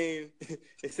 Instead of saying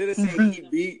he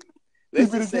beat,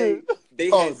 let's just say they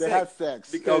had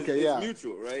sex because it's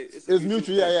mutual, right? It's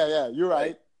mutual. Yeah. You're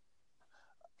right.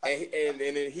 And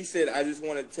then he said, I just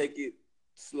want to take it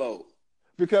slow.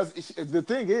 Because the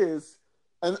thing is,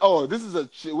 And this is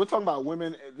we're talking about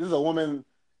women. This is a woman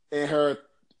in her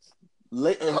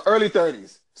early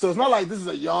 30s. So it's not like this is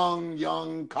a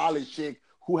young college chick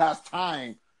who has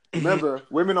time. Remember,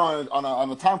 women are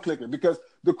on a time clicker. Because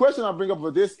the question I bring up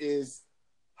with this is,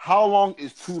 how long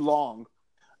is too long?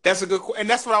 That's a good question, and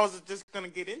that's what I was just gonna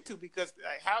get into, because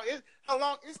like, how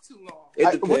long is too long?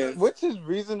 It depends. What's his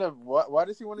reason of why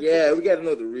does he want to? Yeah, we got to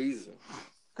know the reason.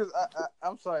 Because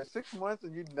I'm sorry, 6 months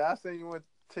and you not saying you want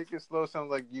to take it slow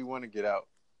sounds like you want to get out.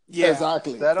 Yeah,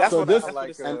 exactly. That's what I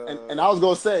like. And I was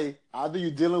gonna say, either you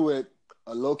dealing with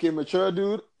a low-key mature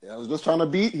dude that was just trying to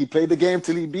beat, he played the game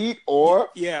till he beat, or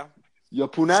your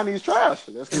punani's trash.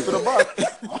 Let's keep it a buck.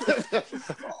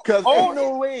 Because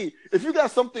no way, if you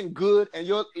got something good and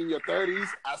you're in your 30s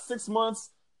at 6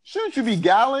 months, shouldn't you be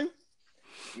galling?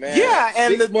 Man,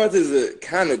 and 6 months is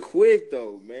kind of quick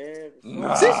though, man.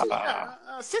 6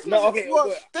 months. Okay,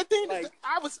 well, the thing is,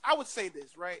 I would say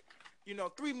this, right?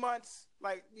 3 months,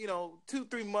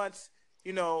 2-3 months.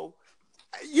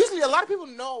 Usually a lot of people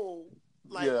know.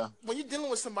 When you're dealing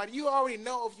with somebody, you already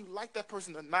know if you like that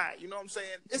person or not. You know what I'm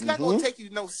saying? It's not going to take you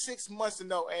 6 months to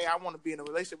know, hey, I want to be in a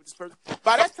relationship with this person.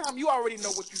 By that time, you already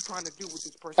know what you're trying to do with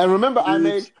this person. And remember,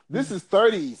 this is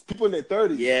 30s. People in their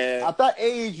 30s. Yeah. At that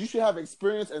age, you should have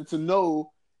experience and to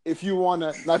know if you want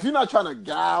to. Like, if you're not trying to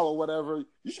gal or whatever,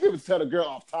 you should be able to tell the girl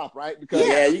off top, right? Because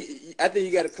I think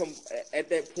you got to come at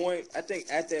that point. I think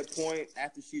at that point,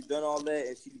 after she's done all that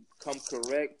and she come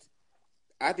correct,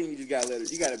 I think you just gotta let her.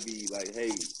 You gotta be like,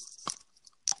 hey.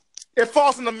 It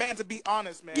falls on the man to be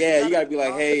honest, man. Yeah, you gotta be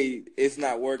like, hey, it's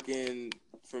not working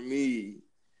for me.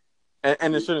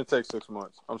 And it shouldn't take 6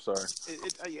 months. I'm sorry.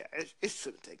 It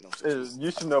shouldn't take no 6 months.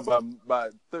 You should know by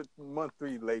month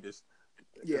 3 latest.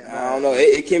 Yeah, I don't know.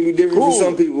 It can be different for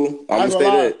some people. I'm gonna say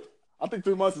that. I think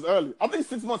 3 months is early. I think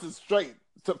 6 months is straight.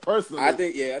 Personally, I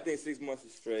think 6 months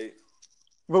is straight.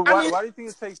 But why do you think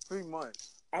it takes 3 months?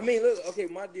 I mean, look. Okay,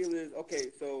 my deal is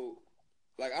so,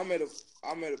 like, I'm at a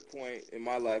point in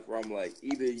my life where I'm like,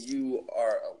 either you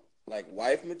are like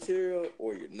wife material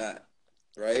or you're not,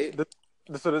 right?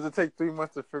 So does it take 3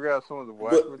 months to figure out someone's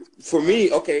wife material? For me,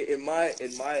 in my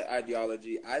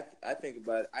ideology, I think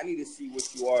about it. I need to see what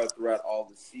you are throughout all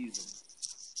the seasons.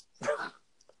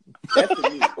 That's for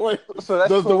me. Wait, so that's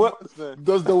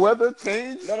does the weather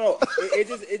change? No. It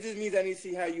just means I need to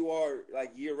see how you are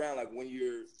like year round. Like when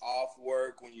you're off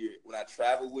work, when I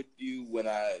travel with you, when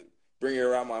I bring you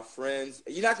around my friends.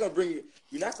 You're not gonna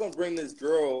bring this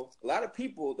girl. A lot of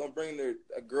people don't bring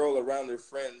a girl around their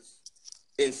friends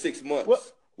in 6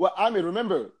 months. Well, I mean,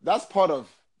 remember that's part of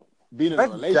being in a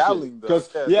relationship. Because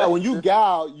when you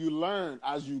gal, you learn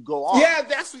as you go on.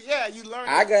 Yeah, you learn.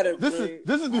 I gotta.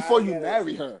 This is before you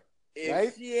marry her. If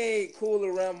right? she ain't cool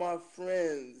around my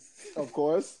friends, of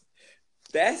course,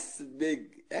 that's a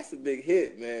big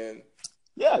hit, man.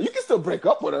 Yeah, you can still break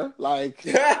up with her, like.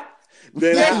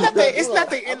 It's not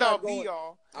the end all be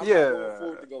all. I'm not going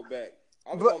forward to go back.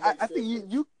 But I think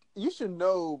you should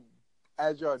know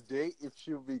as y'all date if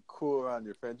she'll be cool around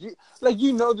your friends.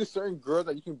 There's certain girls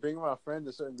that you can bring around friends,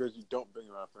 and certain girls you don't bring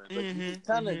around friends. Like, you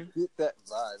kind of get that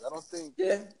vibe. I don't think.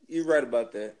 Yeah, you're right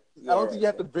about that. I don't think you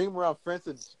have to bring them around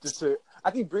friends to.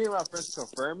 I think bring around friends to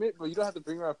confirm it, but you don't have to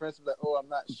bring around friends to be like, oh, I'm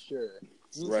not sure.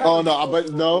 Right. Oh no,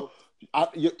 but no.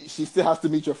 She still has to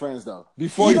meet your friends though.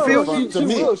 Before you feel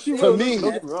she will. Don't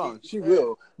get me wrong, she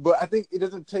will. But I think it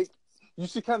doesn't take. You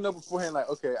should kind of know beforehand, like,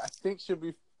 okay, I think she'll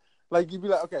be. Like, you'd be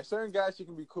like, okay, certain guys she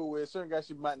can be cool with, certain guys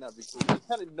she might not be cool with. You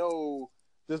kind of know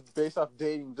just based off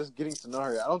dating, just getting to know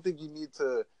her. I don't think you need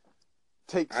to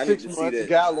take 6 months,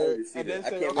 gather, and then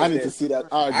say, I need to see that.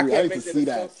 I agree. I need to see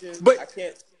that. But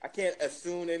I can't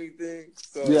assume anything.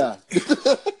 So. Yeah.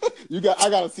 I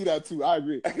got to see that too. I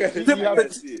agree. I gotta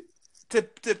see it. To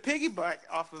piggyback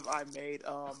off of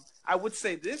I would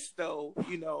say this though,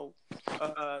 you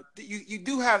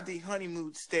do have the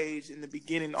honeymoon stage in the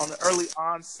beginning on the early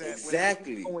onset.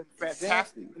 Exactly. When it's going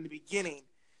fantastic in the beginning.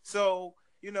 So,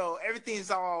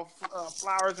 everything's all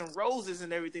flowers and roses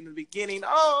and everything in the beginning.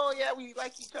 Oh yeah, we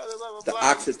like each other. Blah, blah, the blah.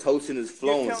 oxytocin is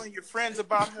flowing. You're telling your friends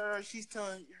about her. She's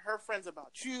telling her friends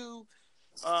about you.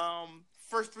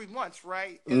 First 3 months,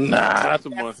 right? And that's a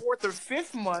month. 4th or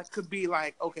 5th month could be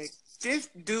like, okay, this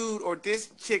dude or this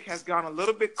chick has gone a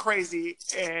little bit crazy,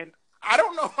 and I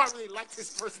don't know if I really like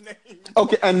this person anymore.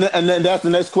 Okay, and then that's the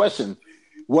next question.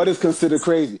 What is considered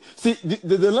crazy? See,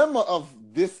 the dilemma of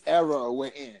this era we're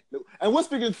in, and we're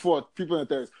speaking for people in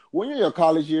their 30s. When you're in your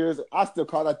college years, I still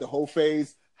call that the whole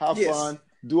phase. Have fun,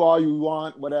 do all you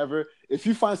want, whatever. If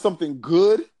you find something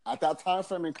good at that time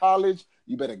frame in college,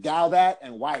 you better gal that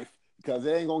and wife. Because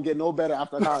it ain't going to get no better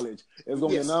after college. It's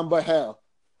going to be nothing but hell.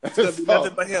 It's gonna be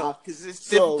nothing but hell because it's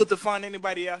difficult to find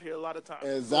anybody out here a lot of times.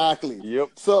 Exactly. Yep.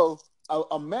 So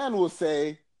a man will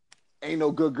say, "Ain't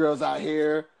no good girls out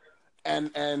here," and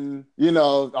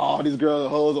oh, these girls are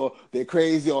hoes, or they're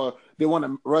crazy, or they want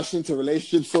to rush into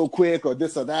relationships so quick, or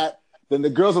this or that. Then the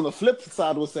girls on the flip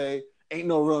side will say, "Ain't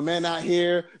no real men out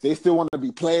here. They still want to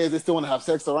be players. They still want to have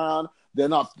sex around. They're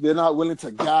not willing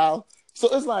to gal." So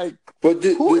it's like,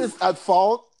 who is at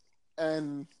fault?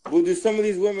 And do some of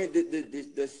these women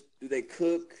do they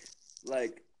cook?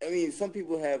 Like, I mean, some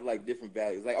people have like different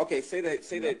values. Like, okay, say that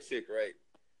chick, right?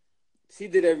 She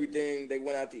did everything. They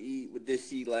went out to eat with this.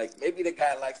 She like, maybe the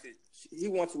guy likes it. He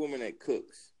wants a woman that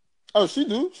cooks. Oh, she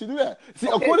do that. See,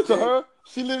 okay, according to her,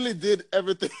 she literally did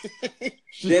everything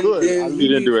she could. Then you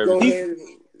didn't do everything. Go ahead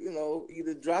and,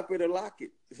 either drop it or lock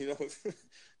it.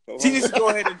 She needs to go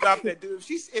ahead and drop that dude.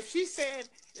 If she's saying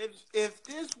if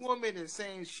this woman is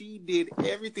saying she did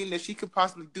everything that she could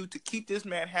possibly do to keep this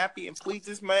man happy and please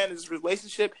this man in his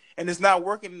relationship, and it's not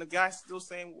working, and the guy's still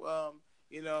saying,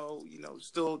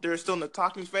 they're still in the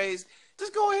talking phase,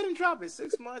 just go ahead and drop it.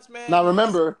 6 months, man. Now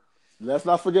remember, let's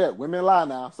not forget, women lie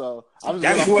now. So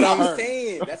that's what I'm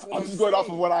saying. I'm just going off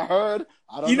of what I heard.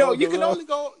 I don't know. You can only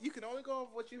go off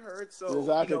what you heard. So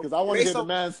exactly, because I want to hear the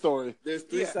man's story. There's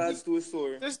three sides to a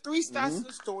story. There's three sides to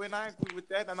the story, and I agree with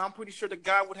that. And I'm pretty sure the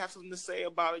guy would have something to say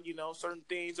about it, certain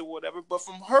things or whatever. But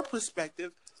from her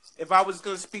perspective, if I was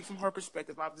going to speak from her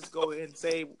perspective, I'd just go ahead and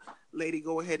say, lady,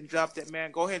 go ahead and drop that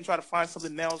man. Go ahead and try to find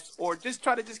something else, or just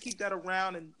try to keep that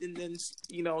around, and then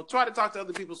try to talk to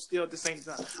other people still at the same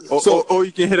time. Or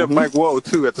you can hit up Mike Whoa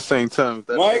too at the same time.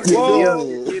 Mike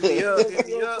Whoa, hit me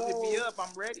up.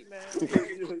 I'm ready, man.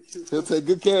 He'll take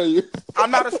good care of you.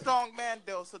 I'm not a strong man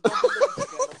though, so don't be looking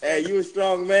for that. Hey, you a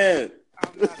strong man.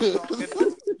 I'm not a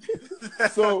strong man.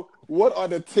 So, what are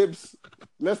the tips?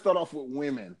 Let's start off with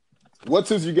women. What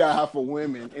tips you guys have for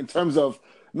women in terms of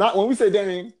not when we say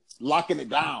dating, locking it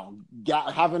down,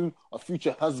 having a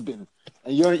future husband,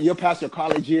 and you're past your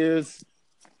college years?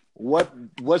 What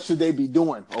should they be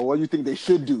doing, or what do you think they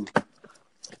should do?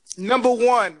 Number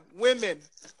one, women,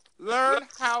 learn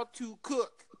how to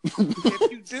cook.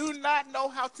 If you do not know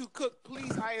how to cook,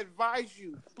 please, I advise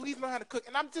you, please learn how to cook.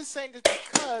 And I'm just saying this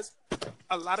because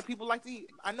a lot of people like to eat.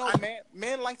 I know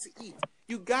men like to eat.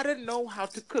 You gotta know how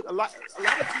to cook. A lot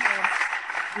of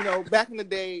times, back in the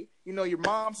day, your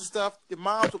moms and stuff, your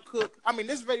moms will cook. I mean,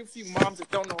 there's very few moms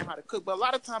that don't know how to cook, but a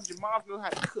lot of times your moms know how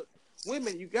to cook.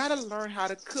 Women, you gotta learn how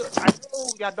to cook. I know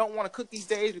y'all don't want to cook these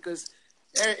days because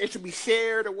it should be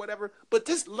shared or whatever, but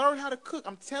just learn how to cook.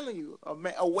 I'm telling you,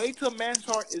 a way to a man's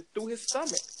heart is through his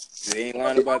stomach. You ain't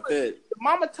lying about that.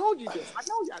 Mama told you this. I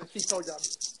know y'all. She told y'all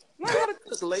this. Learn how to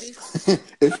cook, ladies.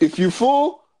 if you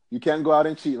fool, you can't go out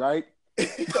and cheat, right?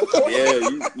 Yeah,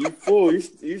 you fool.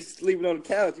 You sleeping on the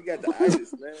couch. You got the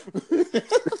itis, man.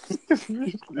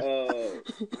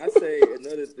 I say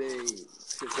another thing,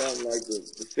 since I'm like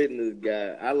the fitness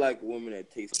guy, I like a woman that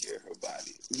takes care of her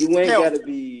body. You ain't got to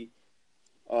be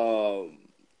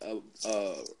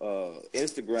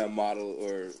Instagram model,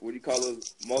 or what do you call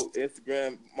those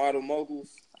Instagram model moguls?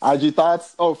 IG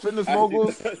thoughts? Oh, fitness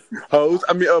moguls? Hoes?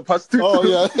 I mean, prostitutes. Oh,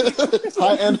 yeah.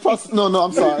 High-end prostitutes. No,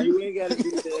 I'm sorry. You ain't got to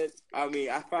do that. I mean,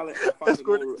 I find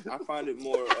it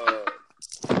more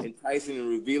enticing and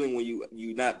revealing when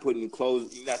you not putting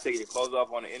clothes, you're not taking your clothes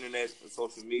off on the internet or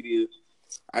social media.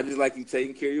 I just like you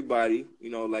taking care of your body,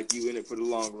 like you in it for the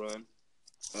long run.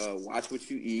 Watch what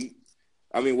you eat.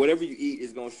 I mean, whatever you eat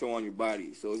is going to show on your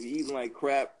body. So if you're eating like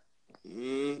crap,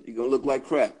 you're going to look like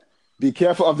crap. Be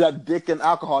careful of that dick and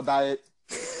alcohol diet.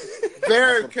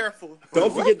 Very careful.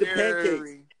 Don't forget the pancakes.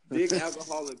 Dick,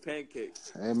 alcohol, and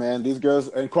pancakes. Hey, man, these girls,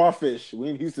 and crawfish. We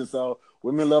in Houston, so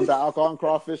women love the alcohol and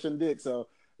crawfish and dick. So,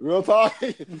 real talk.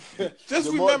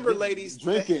 Just remember, ladies.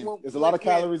 Drinking. There's a lot of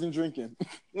calories in drinking.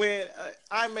 When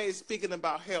I made speaking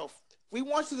about health, we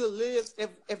want you to live,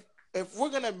 if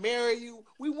we're going to marry you,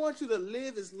 we want you to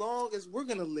live as long as we're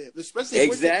going to live. Especially if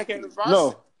we're taking care of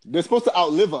ourselves. No, they're supposed to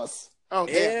outlive us. Oh,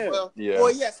 yeah. Well,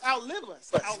 yes, outlive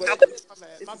us.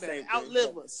 My bad.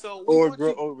 Outlive us. So or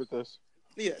grow old with us.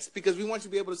 Yes, because we want you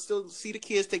to be able to still see the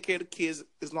kids, take care of the kids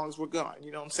as long as we're gone.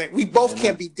 You know what I'm saying? We both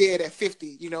can't be dead at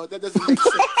 50. That doesn't make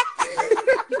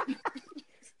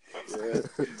sense.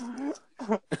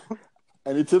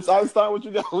 Any tips, Einstein? What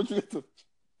you got?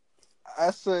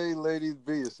 I say, ladies,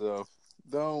 be yourself.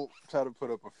 Don't try to put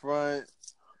up a front.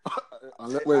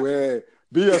 Wait.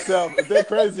 Be yourself. If they're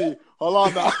crazy, hold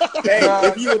on now. Hey,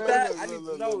 if you with that, I need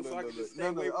to know so I can just stay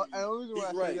away from you. And the reason why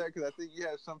I say that, because I think you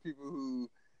have some people who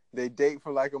they date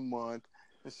for like a month.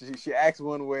 She acts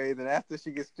one way, then after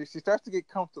she starts to get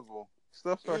comfortable,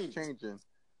 stuff starts changing.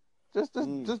 Just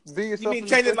be yourself. You mean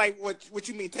changing like what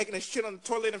you mean taking a shit on the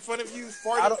toilet in front of you?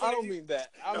 I don't mean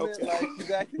that. I meant Okay.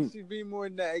 like she's being more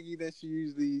naggy than she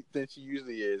usually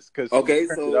is. Cause Okay,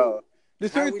 so so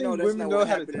there's how certain we know things that's women not know what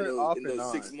how to happened turn off in and those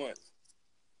on. 6 months?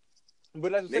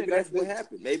 But that's Maybe that's what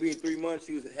happened. Maybe in 3 months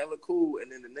she was hella cool,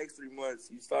 and then the next 3 months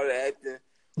you started acting.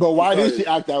 But why did she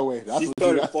act that way? She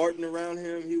started farting around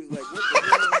him. He was like, "What the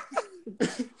hell?"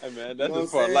 Hey man, that's You know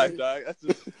just what for I'm life, saying? dog.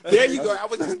 There you go. I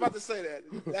was just about to say that.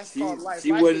 That's called life.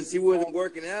 She Life wasn't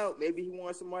working out. Maybe he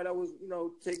wanted somebody that was,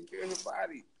 taking care of her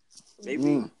body.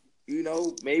 Maybe,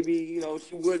 maybe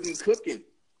she wasn't cooking.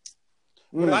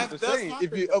 Life does saying,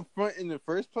 if you're upfront in the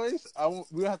first place,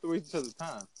 we don't have to waste each other's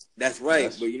time. That's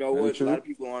right. But you know what? True. A lot of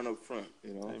people aren't upfront.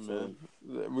 Hey, so.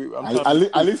 man.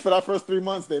 At least for that first 3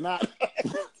 months, they're not.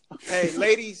 Hey,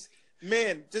 ladies,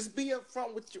 men, just be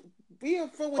upfront with these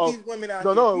women out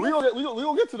here. No, we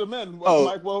gonna get to the men.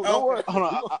 Mike, well, don't worry. Hold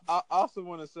on. I also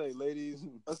want to say, ladies,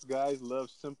 us guys love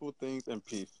simple things and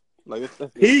peace. Like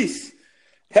peace.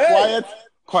 Hey,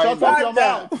 quiet. Shut up your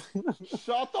mouth.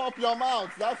 Shut up your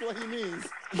mouth. That's what he means.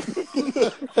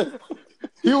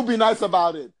 He'll be nice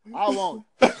about it. I won't.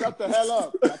 Shut the hell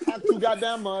up. I talk too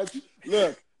goddamn much.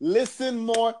 Look, listen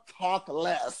more, talk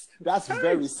less. That's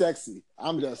very sexy.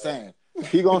 I'm just saying.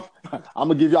 I'm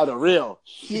gonna give y'all the real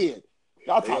shit.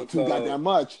 Y'all talk too goddamn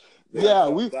much. Yeah,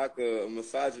 we like a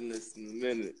misogynist in a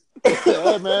minute.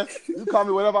 Hey man, you call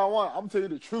me whatever I want. I'm tell you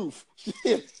the truth.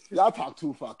 Shit, y'all talk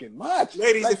too fucking much.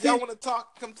 Ladies, if y'all want to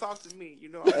talk, come talk to me.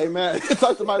 Hey man,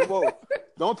 talk to Mike Bo.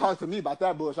 Don't talk to me about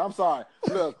that bullshit. I'm sorry.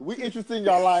 Look, we interested in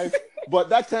your life, but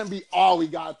that can't be all we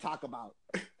gotta talk about.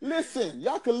 Listen,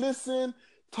 y'all can listen,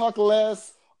 talk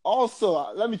less.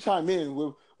 Also, let me chime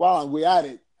in while we're at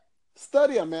it.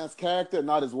 Study a man's character,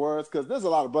 not his words, because there's a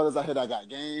lot of brothers out here that got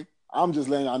game. I'm just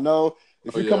letting y'all know.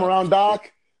 If you come around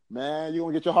Doc, man, you're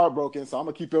going to get your heart broken. So I'm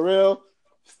going to keep it real.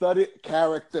 Study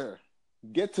character.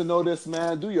 Get to know this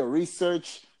man. Do your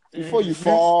research before you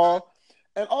fall.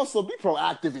 And also be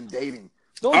proactive in dating.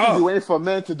 Don't just be waiting for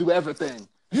men to do everything.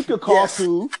 You could call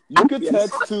too. You could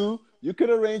text too. You could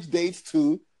arrange dates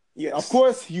too. Yes. Of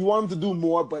course, you want them to do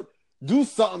more, but do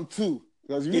something too.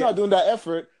 Because if you're not doing that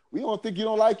effort, we don't think you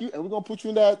don't like you, and we're going to put you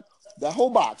in that whole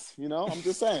box. I'm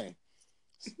just saying.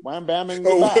 Wham, bam, and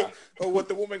goodbye. Or what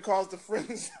the woman calls the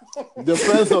friend zone. The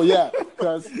friend zone, yeah.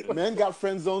 Because men got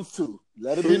friend zones too.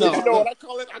 Let it be known. You know what I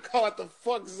call it? I call it the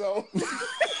fuck zone.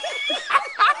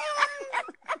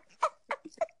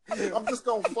 I'm just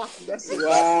going to fuck you. That's it.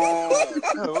 Wow.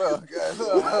 Well, guys.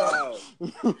 Wow. I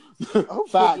hope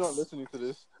Facts. you're not listening to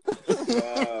this.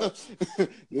 Wow.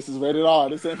 This is rated R.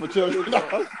 This ain't for children.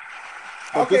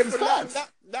 Okay, but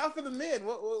now for the men.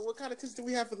 What kind of tips do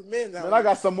we have for the men? Man, I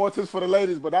got some more tips for the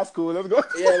ladies, but that's cool. Let's go.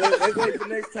 Yeah, let's wait for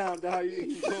next time.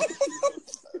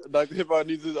 Dr. Hip-Hop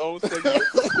needs his own segment.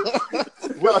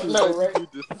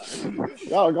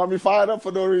 Y'all got me fired up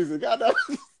for no reason. Goddamn.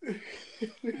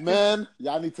 Man,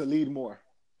 y'all need to lead more.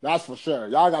 That's for sure.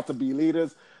 Y'all got to be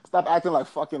leaders. Stop acting like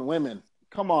fucking women.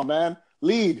 Come on, man.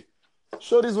 Lead.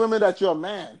 Show these women that you're a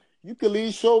man. You can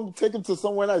lead. Take them to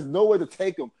somewhere there's nowhere to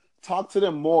take them. Talk to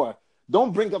them more.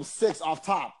 Don't bring up sex off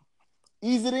top.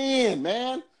 Ease it in,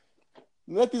 man.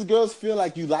 Let these girls feel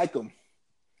like you like them.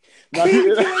 Now, if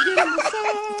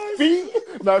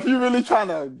you're really trying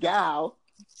to gal,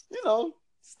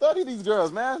 study these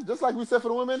girls, man. Just like we said for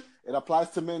the women, it applies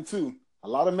to men too. A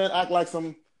lot of men act like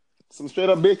some straight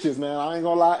up bitches, man. I ain't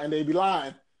gonna lie, and they be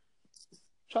lying.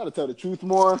 Try to tell the truth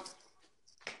more.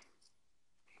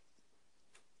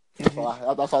 That's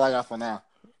all I got for now.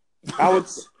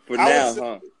 For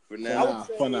now.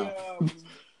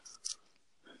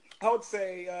 I would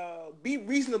say be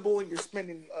reasonable when you're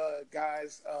spending,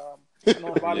 guys. I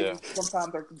know a lot of you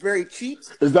sometimes are very cheap.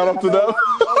 Is that up to them?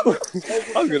 I was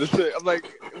gonna say, I'm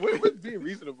like, what's being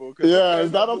reasonable? Yeah, is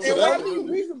that up to them? them? When I mean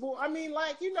reasonable, I mean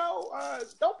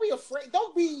don't be afraid.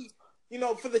 Don't be,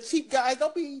 for the cheap guys.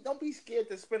 Don't be scared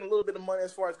to spend a little bit of money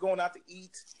as far as going out to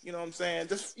eat. You know what I'm saying?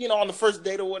 Just on the first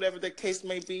date or whatever the case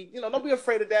may be. Don't be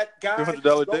afraid of that, guys.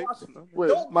 $200 date.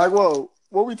 Wait, Mike, whoa.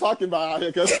 What are we talking about out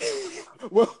here? Cause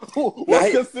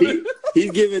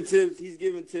he's giving tips. He's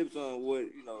giving tips on what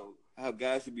how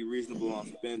guys should be reasonable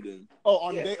on spending. Oh,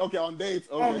 on dates. Okay, on dates.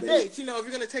 Okay. On dates, if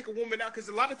you're gonna take a woman out, because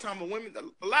a lot of time women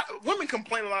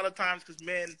complain a lot of times because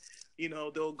men,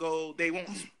 they'll go,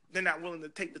 they're not willing to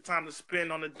take the time to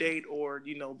spend on a date or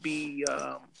be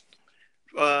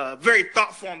very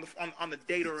thoughtful on the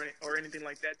date or anything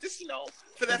like that. Just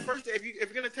for that first day, if you're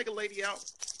gonna take a lady out,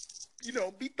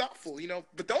 be thoughtful,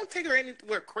 but don't take her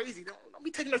anywhere crazy. Don't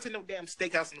be taking her to no damn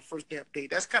steakhouse on the first damn date.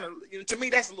 That's kind of, to me,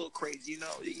 that's a little crazy. You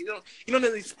don't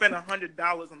really spend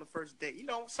 $100 on the first date.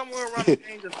 Somewhere around the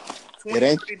range of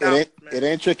 $20, $30. It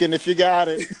ain't tricking if you got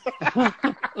it.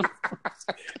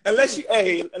 unless you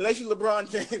LeBron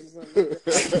James,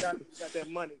 got that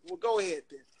money. Well, go ahead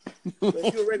then. But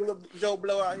if you're a regular Joe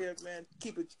Blow out here, man,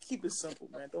 keep it simple,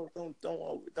 man.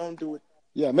 Don't do it.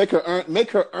 Yeah, make her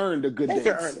earn the good days.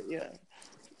 Make her earn it, yeah.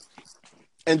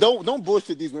 And don't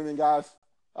bullshit these women, guys.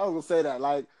 I was gonna say that.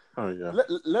 Like,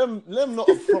 let them know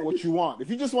upfront what you want. If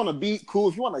you just want to be cool,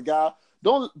 if you want a guy,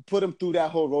 don't put him through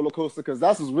that whole roller coaster, because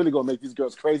that's what's really gonna make these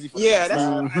girls crazy.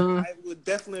 I would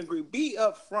definitely agree. Be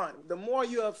upfront. The more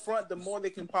you're upfront, the more they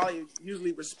can probably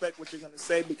usually respect what you're gonna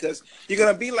say, because you're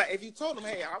gonna be like, if you told them,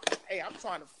 hey, I'm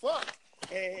trying to fuck.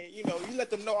 And you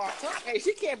let them know all the time. Hey,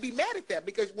 she can't be mad at that,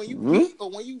 because when you beat or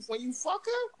when you fuck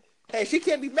her, hey, she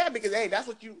can't be mad, because hey, that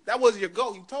was your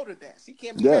goal. You told her that. She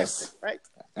can't be mad at that, right?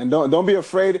 And don't be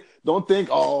afraid. Don't think,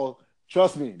 oh,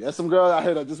 trust me, there's some girls out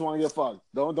here that just want to get fucked.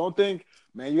 Don't think,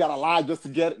 man, you gotta lie just to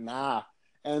get it. Nah.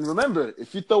 And remember,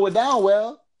 if you throw it down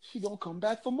well, she gonna come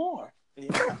back for more.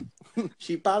 Yeah.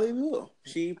 She probably will.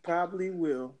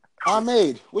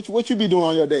 Ahmed, what you be doing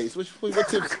on your dates? What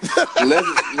tips?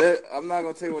 I'm not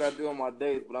gonna tell you what I do on my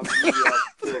dates, but I'm gonna give you all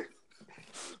tips.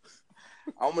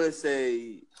 I'm gonna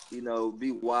say,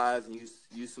 be wise and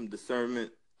use some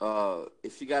discernment.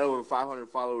 If she got over 500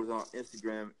 followers on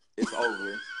Instagram, it's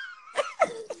over.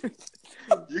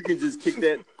 You can just kick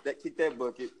that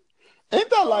bucket. Ain't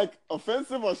that like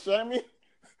offensive or shaming?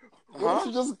 What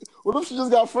if she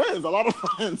just got friends? A lot of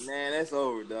friends. Man, that's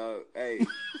over, dog. Hey,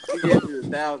 she gets to the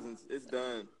thousands. It's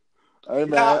done. Hey,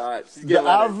 man. The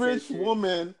average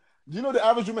woman. Do you know the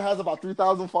average woman has about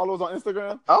 3,000 followers on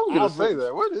Instagram? I was going to say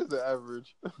that. What is the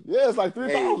average? Yeah, it's like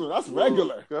 3,000. That's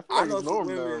regular. I know some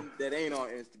women that ain't on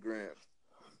Instagram.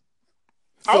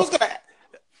 I was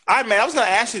gonna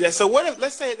ask you that. So what if,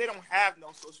 let's say they don't have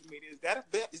no social media?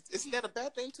 Isn't that a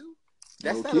bad thing too?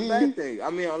 That's not a bad thing. I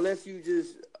mean, unless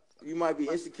you might be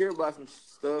insecure about some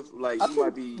stuff. Like,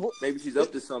 maybe she's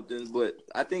up to something. But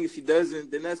I think if she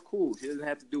doesn't, then that's cool. She doesn't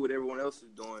have to do what everyone else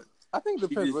is doing. I think it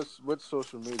depends what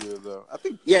social media, though. I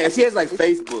think if she has like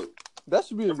Facebook. That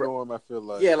should be a norm, I feel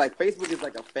like. Yeah, like Facebook is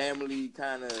like a family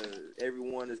kind of,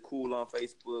 everyone is cool on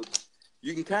Facebook.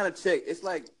 You can kind of check. It's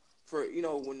like, for,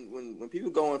 when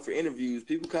people go in for interviews,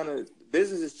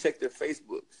 businesses check their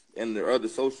Facebooks and their other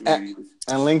social medias.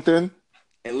 And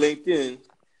LinkedIn.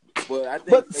 But I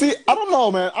think see, I don't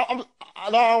know, man. I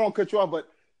don't want to cut you off, but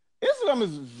Instagram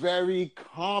is very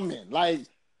common. Like,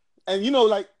 and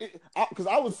because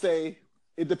I would say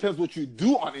it depends what you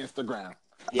do on Instagram.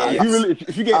 Yeah,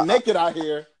 if you get naked out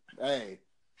here, hey,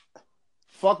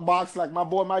 fuck box, like my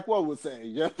boy Mike Wall would say.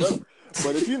 Yeah.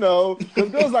 But if because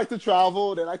girls like to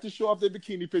travel, they like to show off their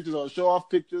bikini pictures or show off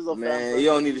pictures of man. You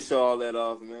don't need to show all that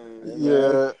off, man.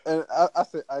 Yeah, and I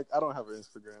say I don't have an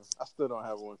Instagram. I still don't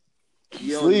have one.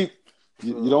 You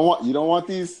don't want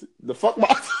the fuck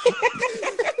box.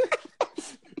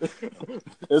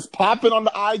 It's popping on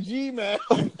the IG, man.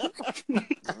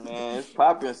 Man, it's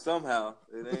popping somehow.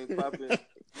 It ain't popping.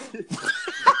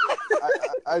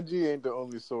 IG ain't the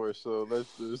only source, so let's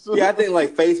just. Yeah, I think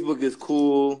like Facebook is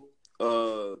cool.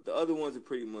 The other ones are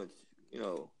pretty much,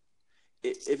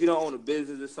 if you don't own a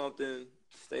business or something,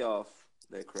 stay off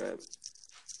that crap.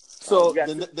 So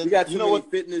we got too many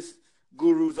fitness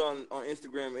gurus on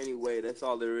Instagram anyway. That's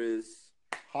all there is.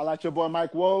 Holla at your boy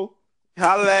Mike Woe.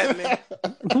 Holla at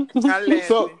me.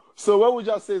 So what would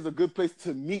y'all say is a good place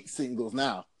to meet singles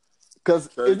now? Because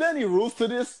is there any rules to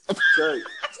this? Church.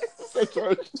 Say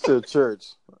church. To church.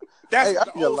 That's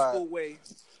the old school way.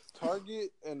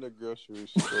 Target and the grocery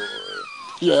store.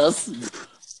 Yes.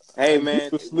 Hey man,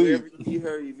 wherever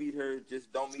you meet her,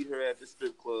 just don't meet her at the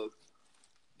strip club.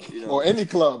 Or any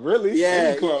club, really. Yeah.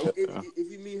 Any club.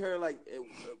 If you meet her like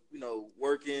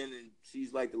working and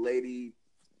she's like the lady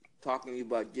talking to you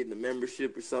about getting a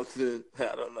membership or something,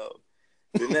 I don't know.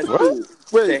 Then that's cool.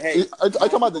 Wait, say, hey, are you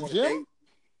talking about the gym?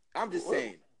 I'm just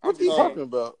saying. What are you talking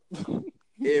about?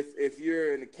 If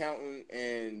you're an accountant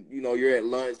and you're at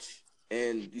lunch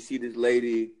and you see this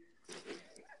lady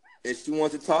and she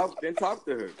wants to talk, then talk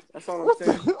to her. That's all I'm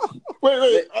saying.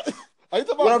 Wait. Are you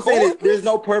talking about what I'm saying is there's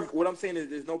no perfect. What I'm saying is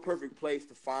there's no perfect place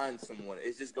to find someone.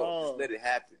 It's just just let it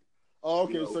happen. Oh,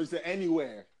 okay. So you say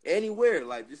anywhere. Anywhere,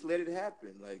 like just let it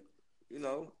happen. Like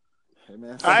Hey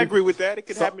man, I agree with that. It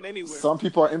could happen anywhere. Some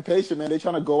people are impatient, man. They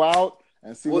trying to go out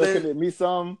and see where can they meet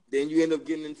some. Then you end up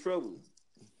getting in trouble.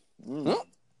 I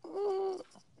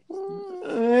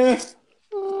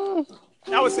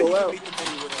would say you can meet them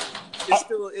anywhere.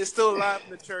 it's still alive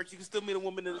in the church. You can still meet a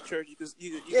woman in the church.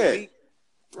 You Yeah. can meet.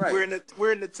 Right.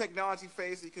 We're in the technology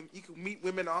phase. You can meet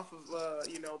women off of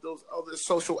those other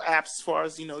social apps as far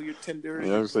as your Tinder.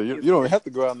 Yeah, so you don't have to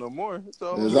go out no more.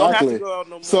 So You don't have to go out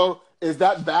no more. So is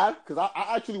that bad? Because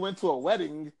I actually went to a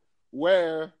wedding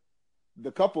where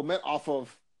the couple met off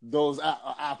of those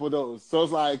app with those. So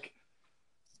it's like,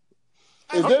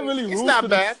 is there really rules? It's not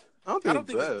bad. I don't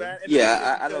think it's bad.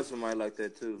 Yeah, I know somebody like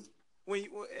that too.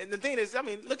 And the thing is, I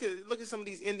mean, look at some of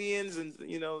these Indians, and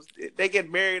they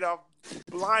get married off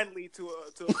blindly to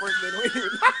a person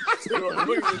they don't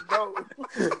even know.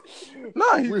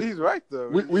 No, he's right though.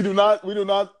 We do not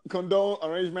condone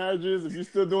arranged marriages. If you're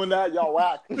still doing that, y'all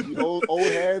whack. You old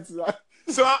heads.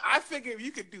 So I figure if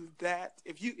you could do that,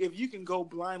 if you can go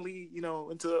blindly,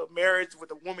 into a marriage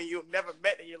with a woman you've never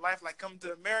met in your life, like Come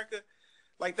to America,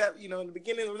 like that, in the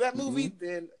beginning of that movie,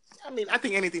 then I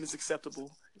think anything is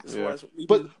acceptable as far as.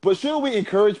 But shouldn't we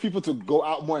encourage people to go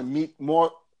out more and meet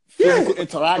more physical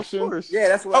interaction? Of course. Yeah,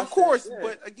 that's what. Of course,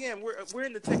 but again, we're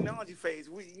in the technology phase.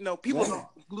 People are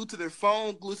glued to their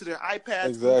phone, glued to their iPads,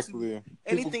 Exactly.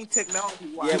 anything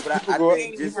technology wise. Yeah, but I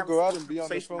think people go out and be on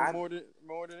their phone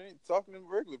more than talking to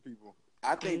regular people.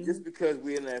 I think just because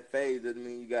we're in that phase doesn't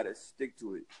mean you got to stick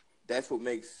to it. That's what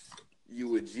makes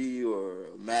you a G or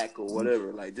a Mac or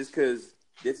whatever. Like, just because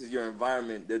this is your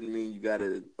environment doesn't mean you got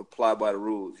to apply by the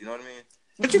rules. You know what I mean?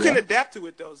 But you can adapt to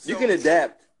it, though. So. You can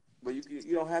adapt, but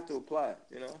you don't have to apply.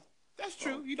 That's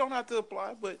true. You don't have to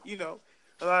apply, but a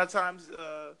lot of times,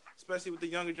 especially with the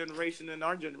younger generation and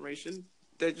our generation,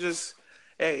 they're just,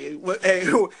 hey.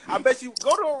 I bet you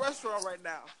go to a restaurant right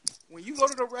now. When you go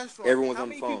to the restaurant, everyone's how on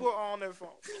the many phone. people are on their phone?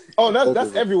 Oh,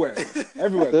 that's everywhere.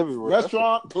 Everywhere. Everywhere.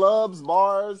 Restaurant, clubs,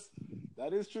 bars.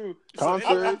 That is true.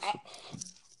 Concerts.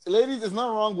 Ladies, there's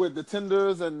nothing wrong with the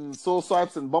Tinders and Soul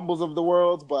Swipes and Bumbles of the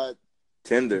world, but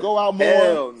Tinder. Go out more.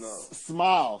 Hell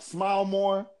no. Smile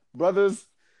more. Brothers,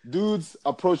 dudes,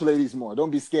 approach ladies more.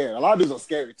 Don't be scared. A lot of dudes are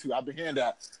scary too. I've been hearing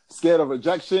that. Scared of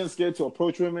rejection, scared to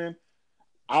approach women.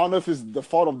 I don't know if it's the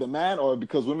fault of the man or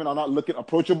because women are not looking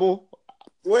approachable.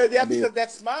 Well, yeah, because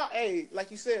that smile, hey,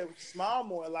 like you said, smile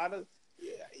more. A lot of,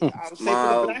 I would say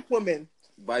for the black women,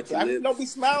 bite your lips. Don't be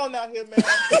smiling out here, man.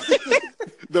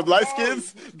 The light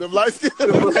skins, I'm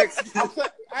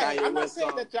not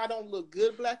saying that y'all don't look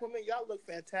good, black women. Y'all look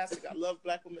fantastic. I love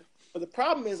black women, but the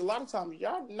problem is a lot of times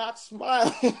y'all not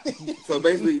smiling. So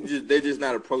basically, they're just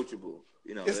not approachable.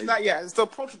 It's not. Yeah, it's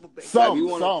approachable. Some,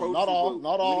 not all.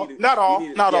 Not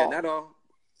all.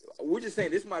 We're just saying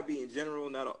this might be in general,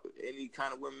 not any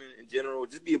kind of women in general.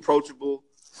 Just be approachable,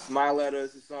 smile at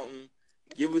us or something.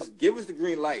 Give us the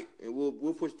green light, and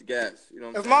we'll push the gas.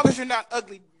 As long as you're not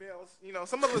ugly males.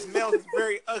 Some of us males is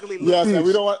very ugly. Yes, and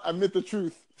we don't want to admit the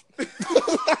truth.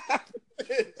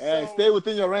 Hey, stay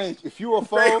within your range. If you're a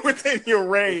foe, stay within your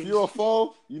range. If you're a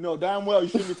foe, you know damn well you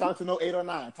shouldn't be talking to no 8 or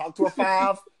 9. Talk to a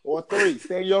 5 or a 3.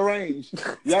 Stay in your range.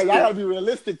 Yeah, y'all gotta be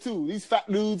realistic too. These fat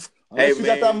dudes, unless you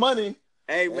got that money.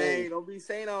 Hey man, don't be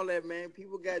saying all that, man.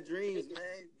 People got dreams,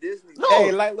 man. Disney. No.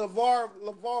 Hey, like Lavar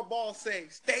Ball say,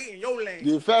 stay in your lane.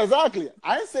 Yeah, exactly.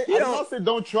 I did not say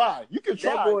don't try. You can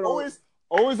try.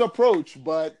 Always approach,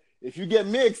 but if you get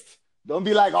mixed, don't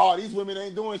be like, oh, these women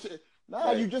ain't doing shit.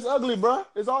 Nah, you just ugly, bro.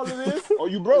 It's all it is. Or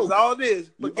you broke. It's all it is.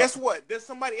 But guess what? There's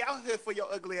somebody out here for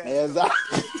your ugly ass.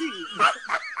 Exactly.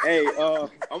 Hey, I'm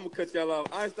gonna cut y'all off.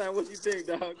 Einstein, what you think,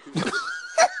 dog?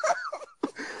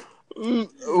 We're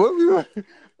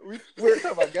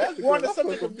talking about guys. We're on the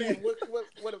subject of men. What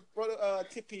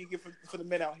tip can you give for the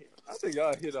men out here? I think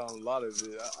y'all hit on a lot of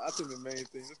it. I think the main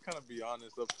thing, just kind of be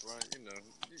honest up front.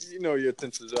 You know your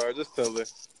intentions are. Just tell her.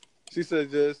 She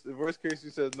said just, the worst case, she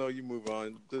says no, you move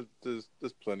on.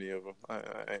 There's plenty of them.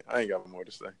 I ain't got more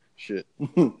to say. Shit.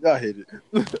 Y'all hit it.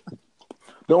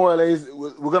 Don't worry, ladies.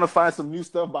 We're going to find some new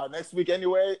stuff by next week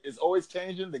anyway. It's always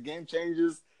changing. The game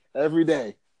changes every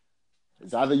day.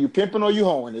 It's either you pimping or you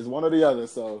hoeing. It's one or the other.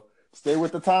 So stay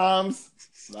with the times.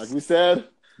 Like we said,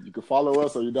 you can follow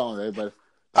us or you don't. But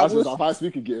that's just advice we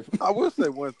could give. I will say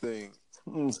one thing.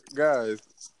 Guys,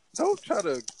 don't try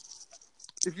to,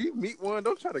 if you meet one,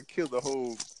 don't try to kill the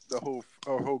whole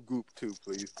group too,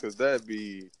 please. Because that'd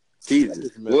be...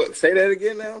 Jesus. What? Say that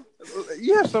again now?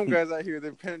 You have some guys out here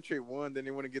that penetrate one, then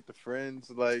they want to get the friends.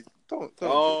 Like, don't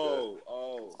do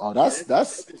that.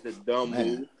 That's just a dumb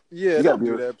move. Yeah, don't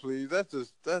do that, please. That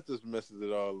just messes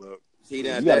it all up. See,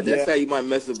 that's how you might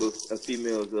mess up a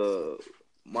female's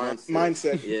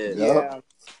mindset. Yeah.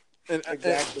 And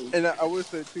exactly. And I would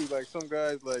say too, like some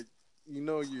guys, like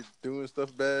you're doing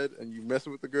stuff bad and you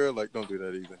messing with the girl, like don't do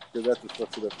that either, because that's just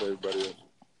fucks it up for everybody else.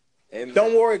 Amen.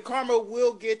 Don't worry, karma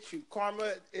will get you.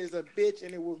 Karma is a bitch,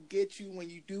 and it will get you when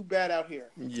you do bad out here.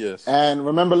 Yes. And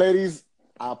remember, ladies,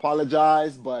 I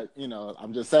apologize, but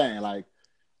I'm just saying, like,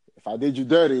 if I did you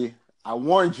dirty, I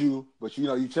warned you, but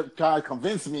you kept trying to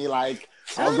convince me like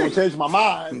I was gonna change my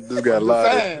mind. This guy I'm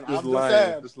lied. just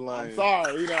Just saying. lying. I'm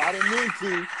sorry, I didn't mean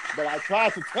to, but I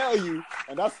tried to tell you,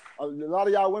 and that's a lot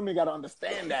of y'all women gotta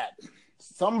understand that.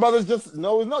 Some brothers just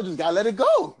just gotta let it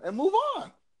go and move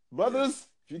on. Brothers,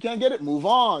 if you can't get it, move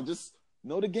on. Just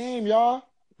know the game, y'all.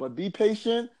 But be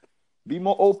patient, be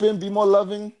more open, be more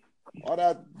loving, all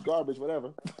that garbage,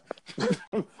 whatever.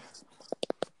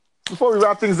 Before we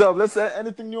wrap things up, let's say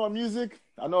anything new on music.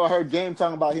 I know I heard Game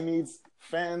talking about he needs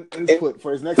fan input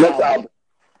for his next album.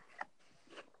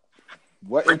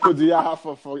 What input do y'all have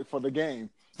for the Game?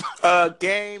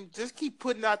 Game, just keep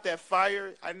putting out that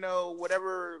fire. I know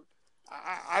whatever.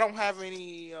 I don't have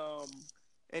any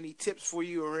tips for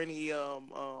you or any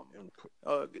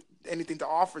anything to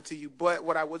offer to you. But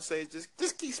what I would say is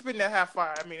just keep spitting that half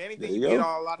fire. I mean, anything you get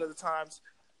on, a lot of the times,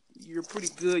 you're pretty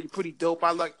good. You're pretty dope.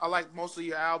 I like most of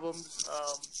your albums.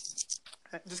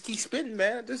 Just keep spitting,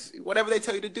 man. Just whatever they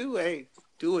tell you to do, hey,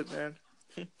 do it, man.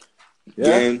 Yeah,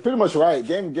 Game. Pretty much right.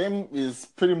 Game is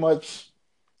pretty much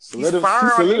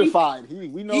solidified.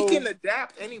 We know he can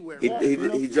adapt anywhere.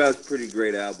 He drops pretty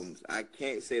great albums. I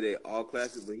can't say they're all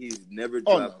classics, but he's never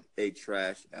dropped a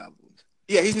trash album.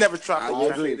 Yeah, he's never dropped. I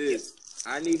will say this: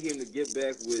 I need him to get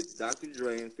back with Dr.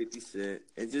 Dre and 50 Cent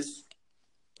and just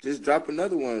drop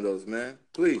another one of those, man.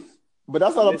 Please. But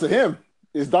that's not up to him.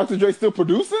 Is Dr. Dre still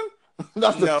producing?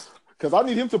 Because I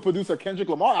need him to produce a Kendrick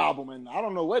Lamar album, and I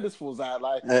don't know where this fool's at.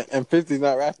 Like, and 50's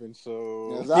not rapping,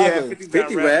 so exactly. Yeah,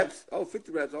 50 raps. Oh,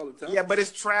 50 raps all the time. Yeah, but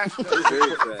it's trash. It's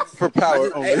very trash. For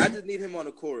power only. I just need him on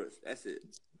the chorus. That's it.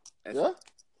 Yeah,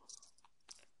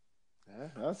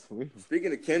 that's sweet.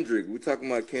 Speaking of Kendrick, we're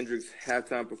talking about Kendrick's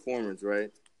halftime performance,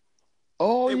 right?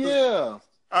 Oh, yeah.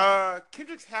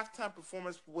 Kendrick's halftime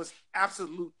performance was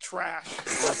absolute trash.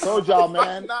 I told y'all,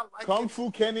 man. Kung Fu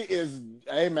Kenny is,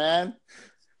 hey, man.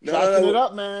 Tracking it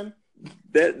up, man.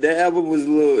 That album was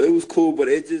it was cool, but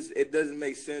it doesn't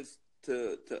make sense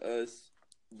to us.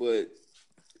 But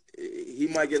he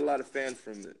might get a lot of fans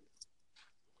from it.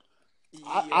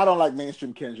 I don't like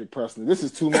mainstream Kendrick personally. This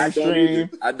is too mainstream.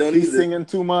 I don't He's either. singing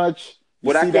too much.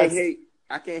 But I can't hate.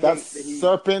 That's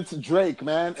Serpent Drake,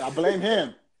 man. I blame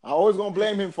him. I always gonna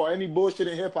blame him for any bullshit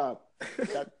in hip hop.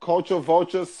 That culture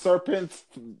vulture serpent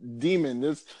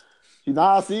demon.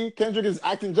 Kendrick is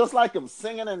acting just like him,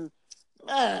 singing and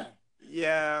man.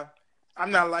 Yeah, I'm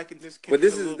not liking this. But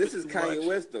this is Kanye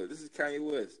West though. This is Kanye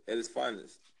West at his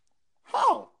finest.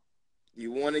 How?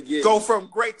 You want to go from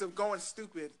great to going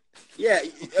stupid? Yeah,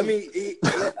 I mean,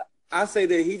 I say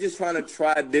that he just trying to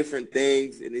try different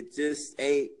things, and it just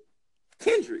ain't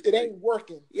Kendrick. It ain't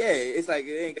working. Yeah, it's like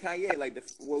it ain't Kanye. Like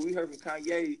what we heard from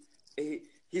Kanye,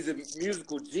 he's a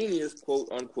musical genius,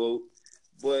 quote unquote,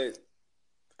 but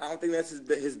I don't think that's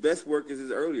his best work is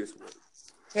his earliest work.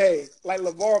 Hey, like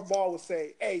Lavar Ball would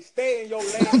say, hey, stay in your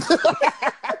lane.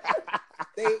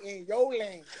 Stay in your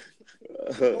lane.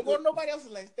 Don't go to nobody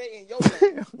else's lane. Stay in your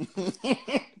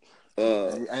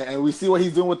lane. And we see what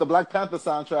he's doing with the Black Panther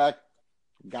soundtrack.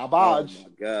 Garbage. Oh, my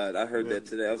God. I heard that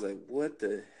today. I was like, what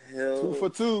the hell? 2 for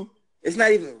 2. It's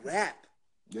not even rap.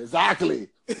 Exactly.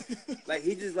 Like,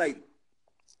 he just, like,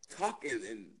 talking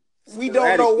and we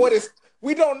don't know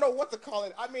what to call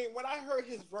it. I mean, when I heard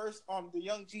his verse on the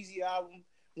Young Jeezy album,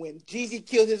 when Jeezy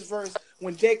killed his verse,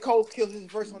 when J. Cole killed his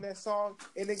verse on that song,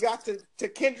 and it got to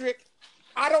Kendrick,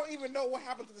 I don't even know what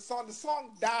happened to the song. The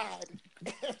song died.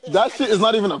 That shit is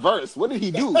not even a verse. What did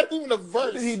he do? Not even a verse.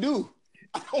 What did he do?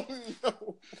 I don't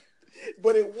know.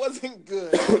 But it wasn't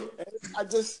good.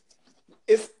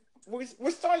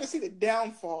 We're starting to see the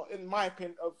downfall, in my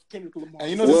opinion, of Kendrick Lamar.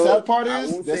 And the sad part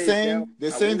is they're saying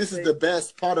this is the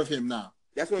best part of him now.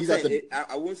 That's what I'm saying.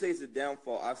 I wouldn't say it's a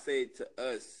downfall. I'll say it to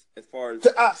us, as far as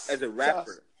as a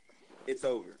rapper, it's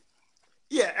over.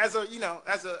 Yeah, as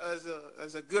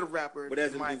a good rapper. But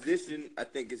as a musician, I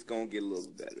think it's gonna get a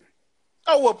little better.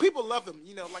 Oh well, people love him.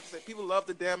 Like I said, people love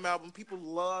the damn album. People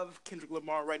love Kendrick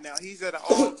Lamar right now. He's at an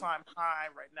all-time high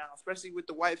right now, especially with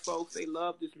the white folks. They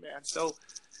love this man. So,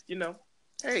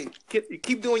 hey,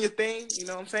 keep doing your thing. You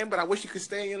know what I'm saying? But I wish you could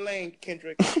stay in your lane,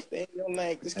 Kendrick. Stay in your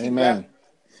lane. Just keep rapping.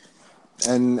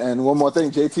 And one more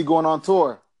thing, JT going on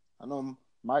tour. I know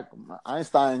Mike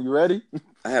Einstein. You ready?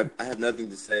 I have nothing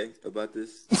to say about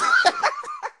this.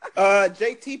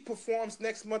 JT performs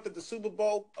next month at the Super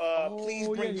Bowl. Please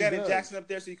bring Janet Jackson up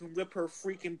there so you can rip her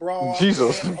freaking bra off.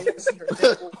 Jesus. I want to see her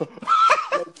nipple.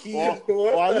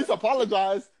 or at least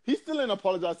apologize. He still didn't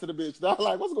apologize to the bitch. They're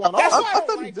like, what's going That's on? why I don't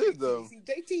thought he like did, JT. though. See,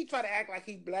 JT try to act like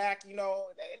he black,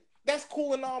 that's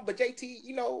cool and all, but JT,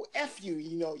 F you,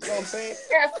 you know what I'm saying?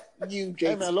 F you, JT.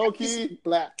 Hey man, low key,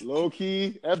 black.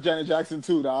 F Janet Jackson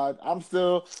too, dog. I'm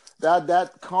still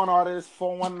that con artist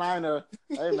 419er.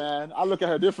 Hey man, I look at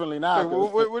her differently now. Hey,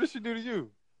 what did she do to you?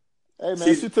 Hey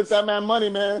man, she took that man money,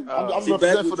 man. I'm She back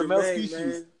representing with for the male Jermaine, species.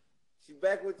 man. She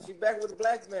back with the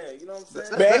black man. You know what I'm saying?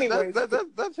 But anyway,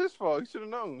 That's his fault. He should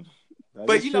have known.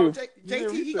 but true.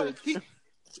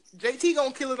 JT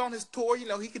gonna kill it on his tour. He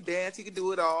could dance, he could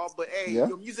do it all. But hey, Yeah.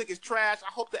 your music is trash.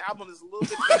 I hope the album is a little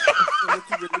bit better than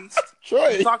what you released. Sure.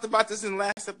 We talked about this in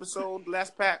last episode,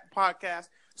 podcast.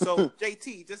 So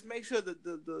JT, just make sure that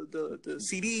the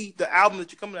CD, the album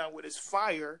that you're coming out with is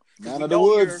fire. Man of the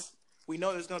Woods. We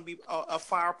know there's gonna be a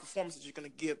fire performance that you're gonna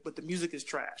give, but the music is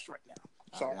trash right now.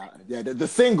 Sorry. Yeah, the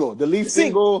single, the lead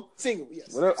single. Single,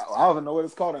 yes. Whatever, I don't even know what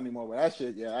it's called anymore, but that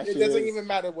shit, that It shit doesn't is- even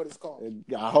matter what it's called.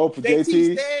 I hope JT,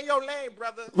 JT. stay in your lane,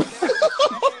 brother.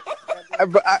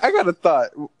 But I got a thought.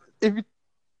 If you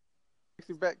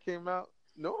Sexy Back came out,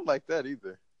 no one liked that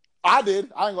either. I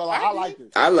did. I ain't gonna lie. I liked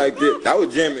it. I liked it. That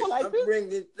was jamming. People like I'm this?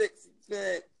 bringing sexy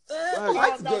back.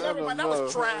 That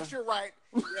was trash. You're right.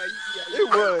 Yeah, It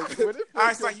was. But it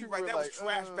I felt saw like you people right. were That was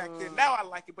like, trash back then. Now I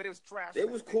like it, but it was trash. It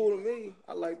was cool to me.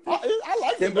 I liked it. I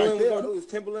liked it back Timberland then. was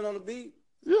Timberland on the beat.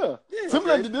 Yeah. Yeah, Timberland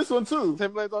okay. did this one too.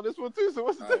 Timberlake's on this one too. So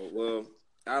what's the Oh, difference? well,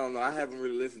 I don't know. I haven't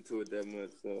really listened to it that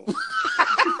much, so.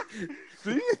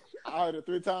 See? I heard it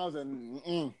 3 times and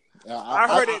yeah, I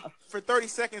heard it for 30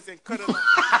 seconds and cut it off.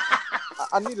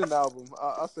 I need an album.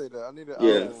 I'll say that. I need an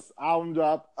Yeah. album. album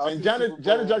drop. I'll And see Janet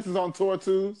Super Bowl. Jackson's on tour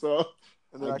too, so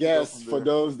And then I can go guess from for there.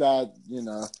 those that,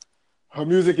 her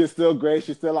music is still great.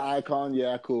 She's still an icon.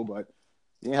 Yeah, cool, but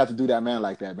you didn't have to do that man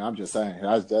like that, man. I'm just saying.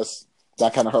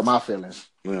 That kind of hurt my feelings.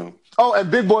 Yeah. Oh, and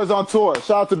Big Boy's on tour.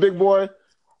 Shout out to Big Boy.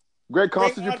 Great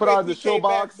concert you put out at the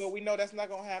Showbox. But we know that's not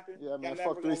gonna happen. Yeah, man. Y'all Fuck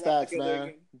never 3 gonna rap stacks, together man.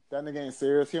 again. That nigga ain't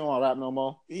serious. He don't want to rap no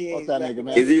more. He Fuck ain't that rapping nigga, no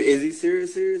man. Is he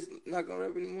serious? Not gonna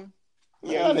rap anymore?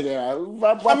 Yeah, nigga.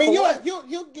 Rap I mean, for what?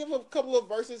 he'll give a couple of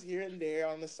verses here and there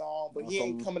on the song, but he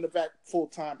ain't coming back full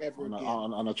time ever again.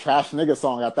 on a trash nigga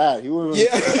song at that. He wouldn't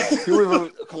he would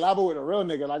even collaborate with a real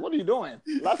nigga. Like, what are you doing?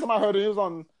 Last time I heard him, he was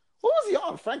on, what was he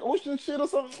on? Frank Ocean shit or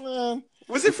something? Man.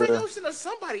 Was it Frank Ocean or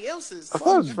somebody else's? I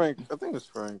thought it was Frank. I think it was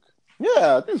Frank.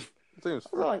 Yeah, I think I think it was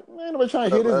I was Frank. like, man, nobody trying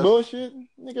to hear this bullshit,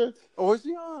 nigga. Oh, was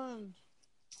he on?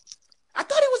 I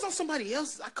thought it was on somebody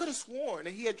else's. I could have sworn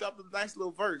that he had dropped a nice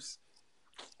little verse.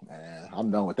 Man, I'm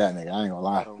done with that nigga. I ain't gonna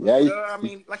lie. Oh, Yeah, I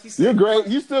mean, like he said, you're great.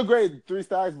 You still great, 3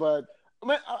 stacks, but I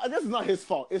mean, I guess it's not his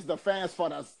fault. It's the fans'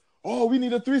 fault. We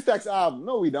need a 3 stacks album.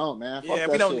 No, we don't, man. Fuck Yeah,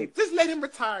 that we don't shit. need. Just let him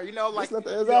retire.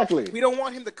 Exactly. We don't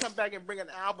want him to come back and bring an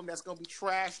album that's gonna be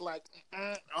trash like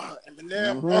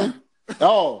Eminem. Mhm.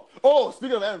 Oh,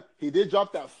 speaking of Eminem, he did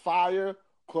drop that fire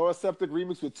Chloroseptic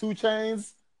remix with 2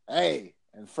 Chainz. Hey,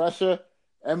 and fresher.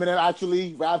 Eminem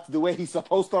actually rapped the way he's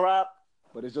supposed to rap,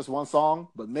 but it's just one song.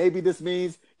 But maybe this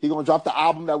means he gonna drop the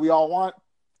album that we all want.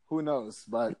 Who knows?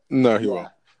 But No, he won't.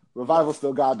 Revival's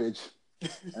still garbage.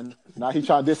 And now he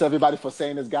trying to diss everybody for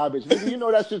saying it's garbage. Nigga, you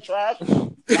know that shit trash.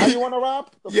 Now you want to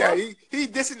rap? The Yeah, fuck? he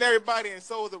dissing everybody, and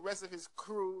so is the rest of his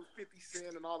crew, 50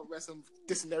 Cent and all the rest of them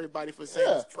dissing everybody for saying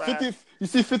it's trash. 50. You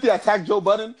see 50 attack Joe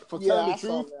Budden for telling the I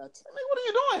saw truth. that. I mean, what are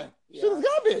you doing? Yeah. Shit is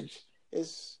garbage.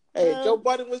 Hey, Man. Joe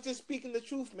Budden was just speaking the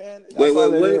truth, man. Wait,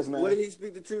 all it what, is, man. what did he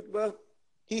speak the truth about?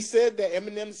 He said that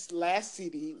Eminem's last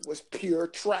CD was pure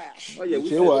trash. Oh yeah,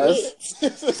 Which we it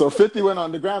said was. that. So 50 went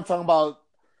on the ground talking about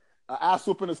ass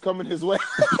whooping is coming his way.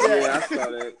 Yeah, I saw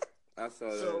that.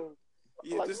 So,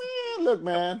 yeah, Like, just, man, look,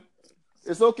 man.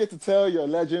 It's okay to tell your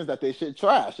legends that they shit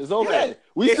trash. It's okay. Yeah.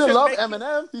 We They still should love make-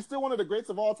 Eminem. He's still one of the greats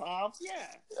of all time. yeah.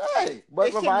 Hey, but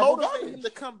They should Revival motivate garbage. him to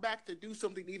come back to do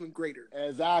something even greater.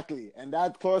 Exactly. And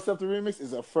that Chloroseptic remix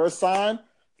is a first sign.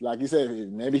 Like you said,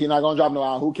 maybe he's not going to drop no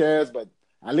album. Who cares? But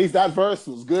at least that verse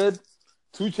was good.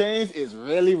 2 Chainz is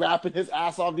really rapping his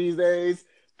ass off these days.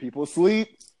 People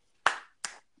sleep.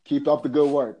 Keep up the good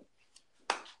work.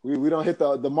 We don't hit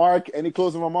the mark. Any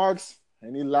closing remarks?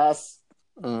 Any last?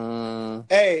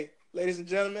 Hey, ladies and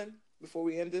gentlemen, before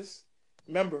we end this,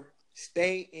 remember,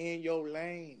 stay in your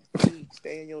lane. Please,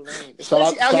 stay in your lane.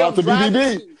 Shout out to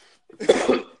BBB.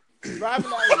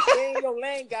 Driving out here, stay in your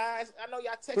lane, guys. I know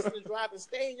y'all texting and driving.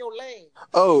 Stay in your lane.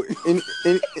 Oh,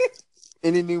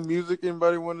 any new music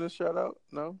anybody wanted to shout out?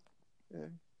 No? Yeah.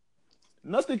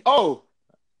 Nothing. Oh,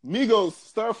 Migos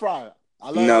Stir Fry. I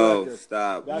love that No, record.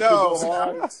 stop. That No. shit go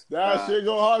hard. That shit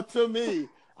go hard to me.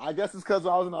 I guess it's because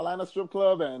I was in Atlanta strip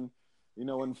club and You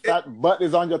know, when fat butt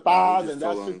is on your thighs, just and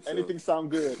that's told on just himself. anything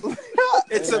sound good.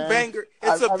 It's Hey, a man. banger.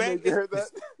 It's a I banger. you heard that?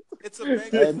 It's a banger.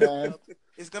 Hey, man.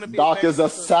 It's gonna be. Doc is a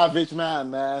banger. savage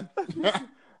man.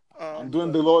 I'm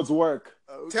doing the Lord's work.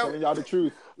 Telling y'all the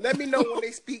truth. Let me know when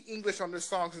they speak English on their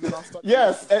songs, and then I'll start.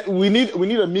 Yes, we need a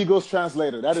Migos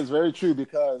translator. That is very true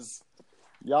because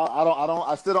y'all,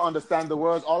 I still don't understand the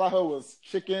words. All I heard was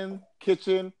chicken,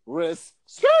 kitchen, wrist,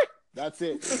 skirt. That's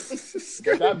it.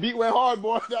 That beat went hard,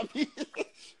 boy. That beat.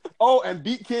 Oh, and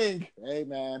Beat King. Hey,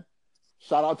 man.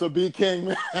 Shout out to Beat King,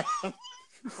 man.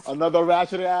 Another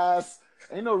ratchet ass.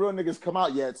 Ain't no real niggas come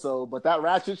out yet, but that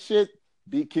ratchet shit,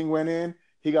 Beat King went in.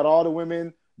 He got all the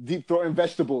women deep throating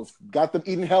vegetables. Got them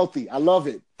eating healthy. I love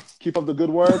it. Keep up the good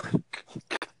work.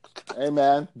 Hey,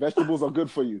 man. Vegetables are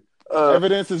good for you.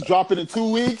 Evidence is dropping in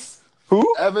 2 weeks.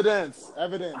 Who? Evidence.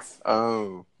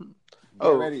 Oh. Get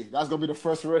ready. That's going to be the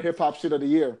first real hip-hop shit of the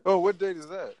year. Oh, what date is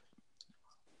that?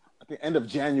 I think end of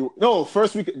January. No,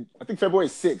 first week. I think February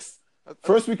 6th.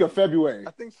 First week of February.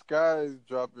 I think Sky's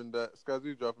dropping that. Sky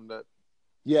Zoo's dropping that.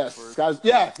 Yes.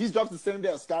 He's dropped the same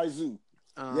day as Sky Zoo.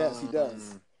 Yes, he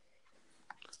does.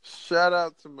 Shout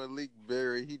out to Malik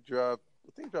Berry. He dropped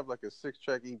like a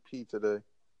 6-track EP today.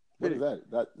 What is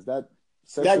that? Is that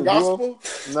That gospel?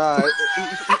 Nah,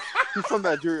 he's from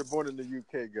Nigeria, born in the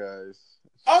UK, guys.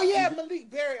 Oh yeah, Malik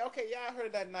Berry. Okay, yeah, I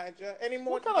heard that Niger. Any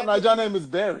more? What kind of Niger name is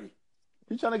Berry?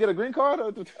 He trying to get a green card? Or...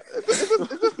 It's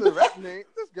just the rap name.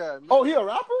 This guy, man. Oh, he a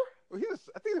rapper? Well,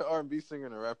 I think he's an R&B singer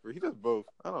and a rapper. He does both.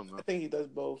 I don't know. I think he does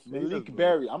both. Malik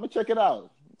Berry. I'm gonna check it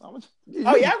out. Oh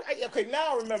yeah, okay.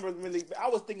 Now I remember Malik. I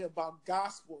was thinking about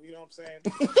gospel. You know what I'm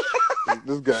saying?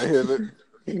 This guy here.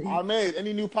 I made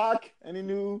any new Pac? Any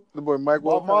new? The boy Mike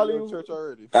Bob Marley to church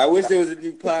already. I wish there was a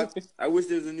new Pac. I wish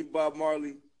there was a new Bob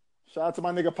Marley. Shout out to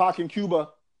my nigga Pac in Cuba,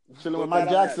 chilling with Mike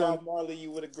Jackson. Bob Marley, you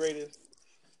were the greatest.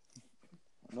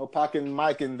 No Pac and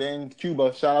Mike and then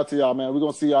Cuba. Shout out to y'all, man. We're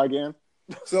gonna see y'all again.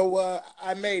 So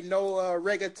I made no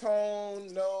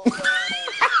reggaeton, no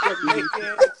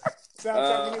Jamaican.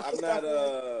 I'm not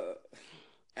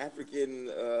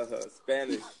African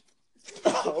Spanish.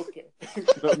 Oh, okay.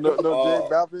 No Jay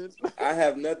Balvin. I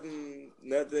have nothing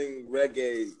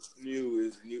reggae new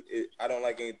is new. I don't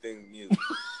like anything new.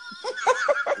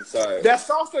 I'm sorry. That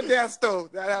salsa dance though.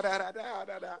 I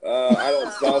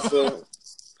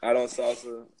don't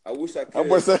salsa. I wish I could.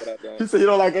 But I don't. He said you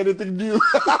don't like anything new.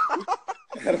 I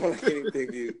don't like anything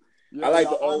new. Yeah, I like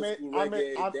the old school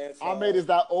reggae dance. Ahmed is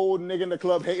that old nigga in the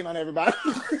club hating on everybody.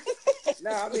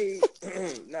 Nah, I mean,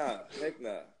 heck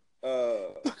nah.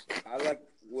 I like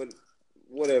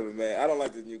whatever, man. I don't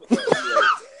like the new club.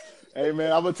 Hey,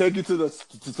 man, I'm gonna take you to the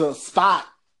spot.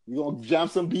 You gonna jam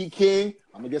some Beat King?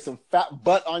 I'm gonna get some fat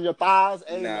butt on your thighs.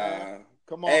 Hey, man,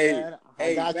 come on, man.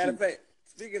 Matter of fact,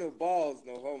 speaking of balls,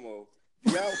 no homo.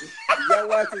 Y'all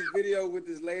watch this video with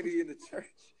this lady in the church?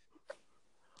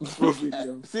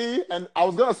 See, and I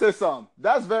was gonna say something.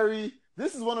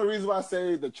 This is one of the reasons why I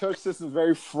say the church system is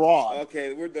very fraud.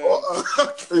 Okay, we're done.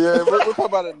 Yeah, we'll talk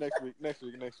about it next week. Next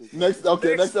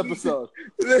episode.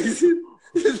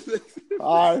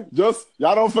 All right,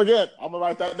 y'all don't forget. I'm gonna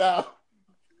write that down.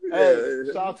 Hey,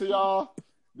 shout out to y'all.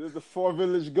 This is the 4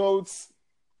 Village Goats.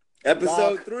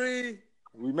 Episode 3.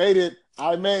 We made it.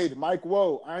 I made Mike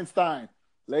Woe, Einstein.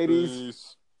 Ladies,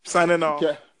 peace. Signing off.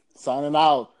 Okay, signing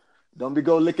out. Don't be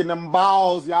go licking them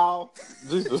balls, y'all.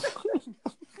 Jesus.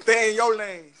 Stay in your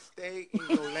lane. Stay in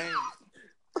your lane.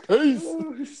 Peace.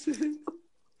 Oh, shit.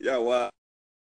 Yeah, wow.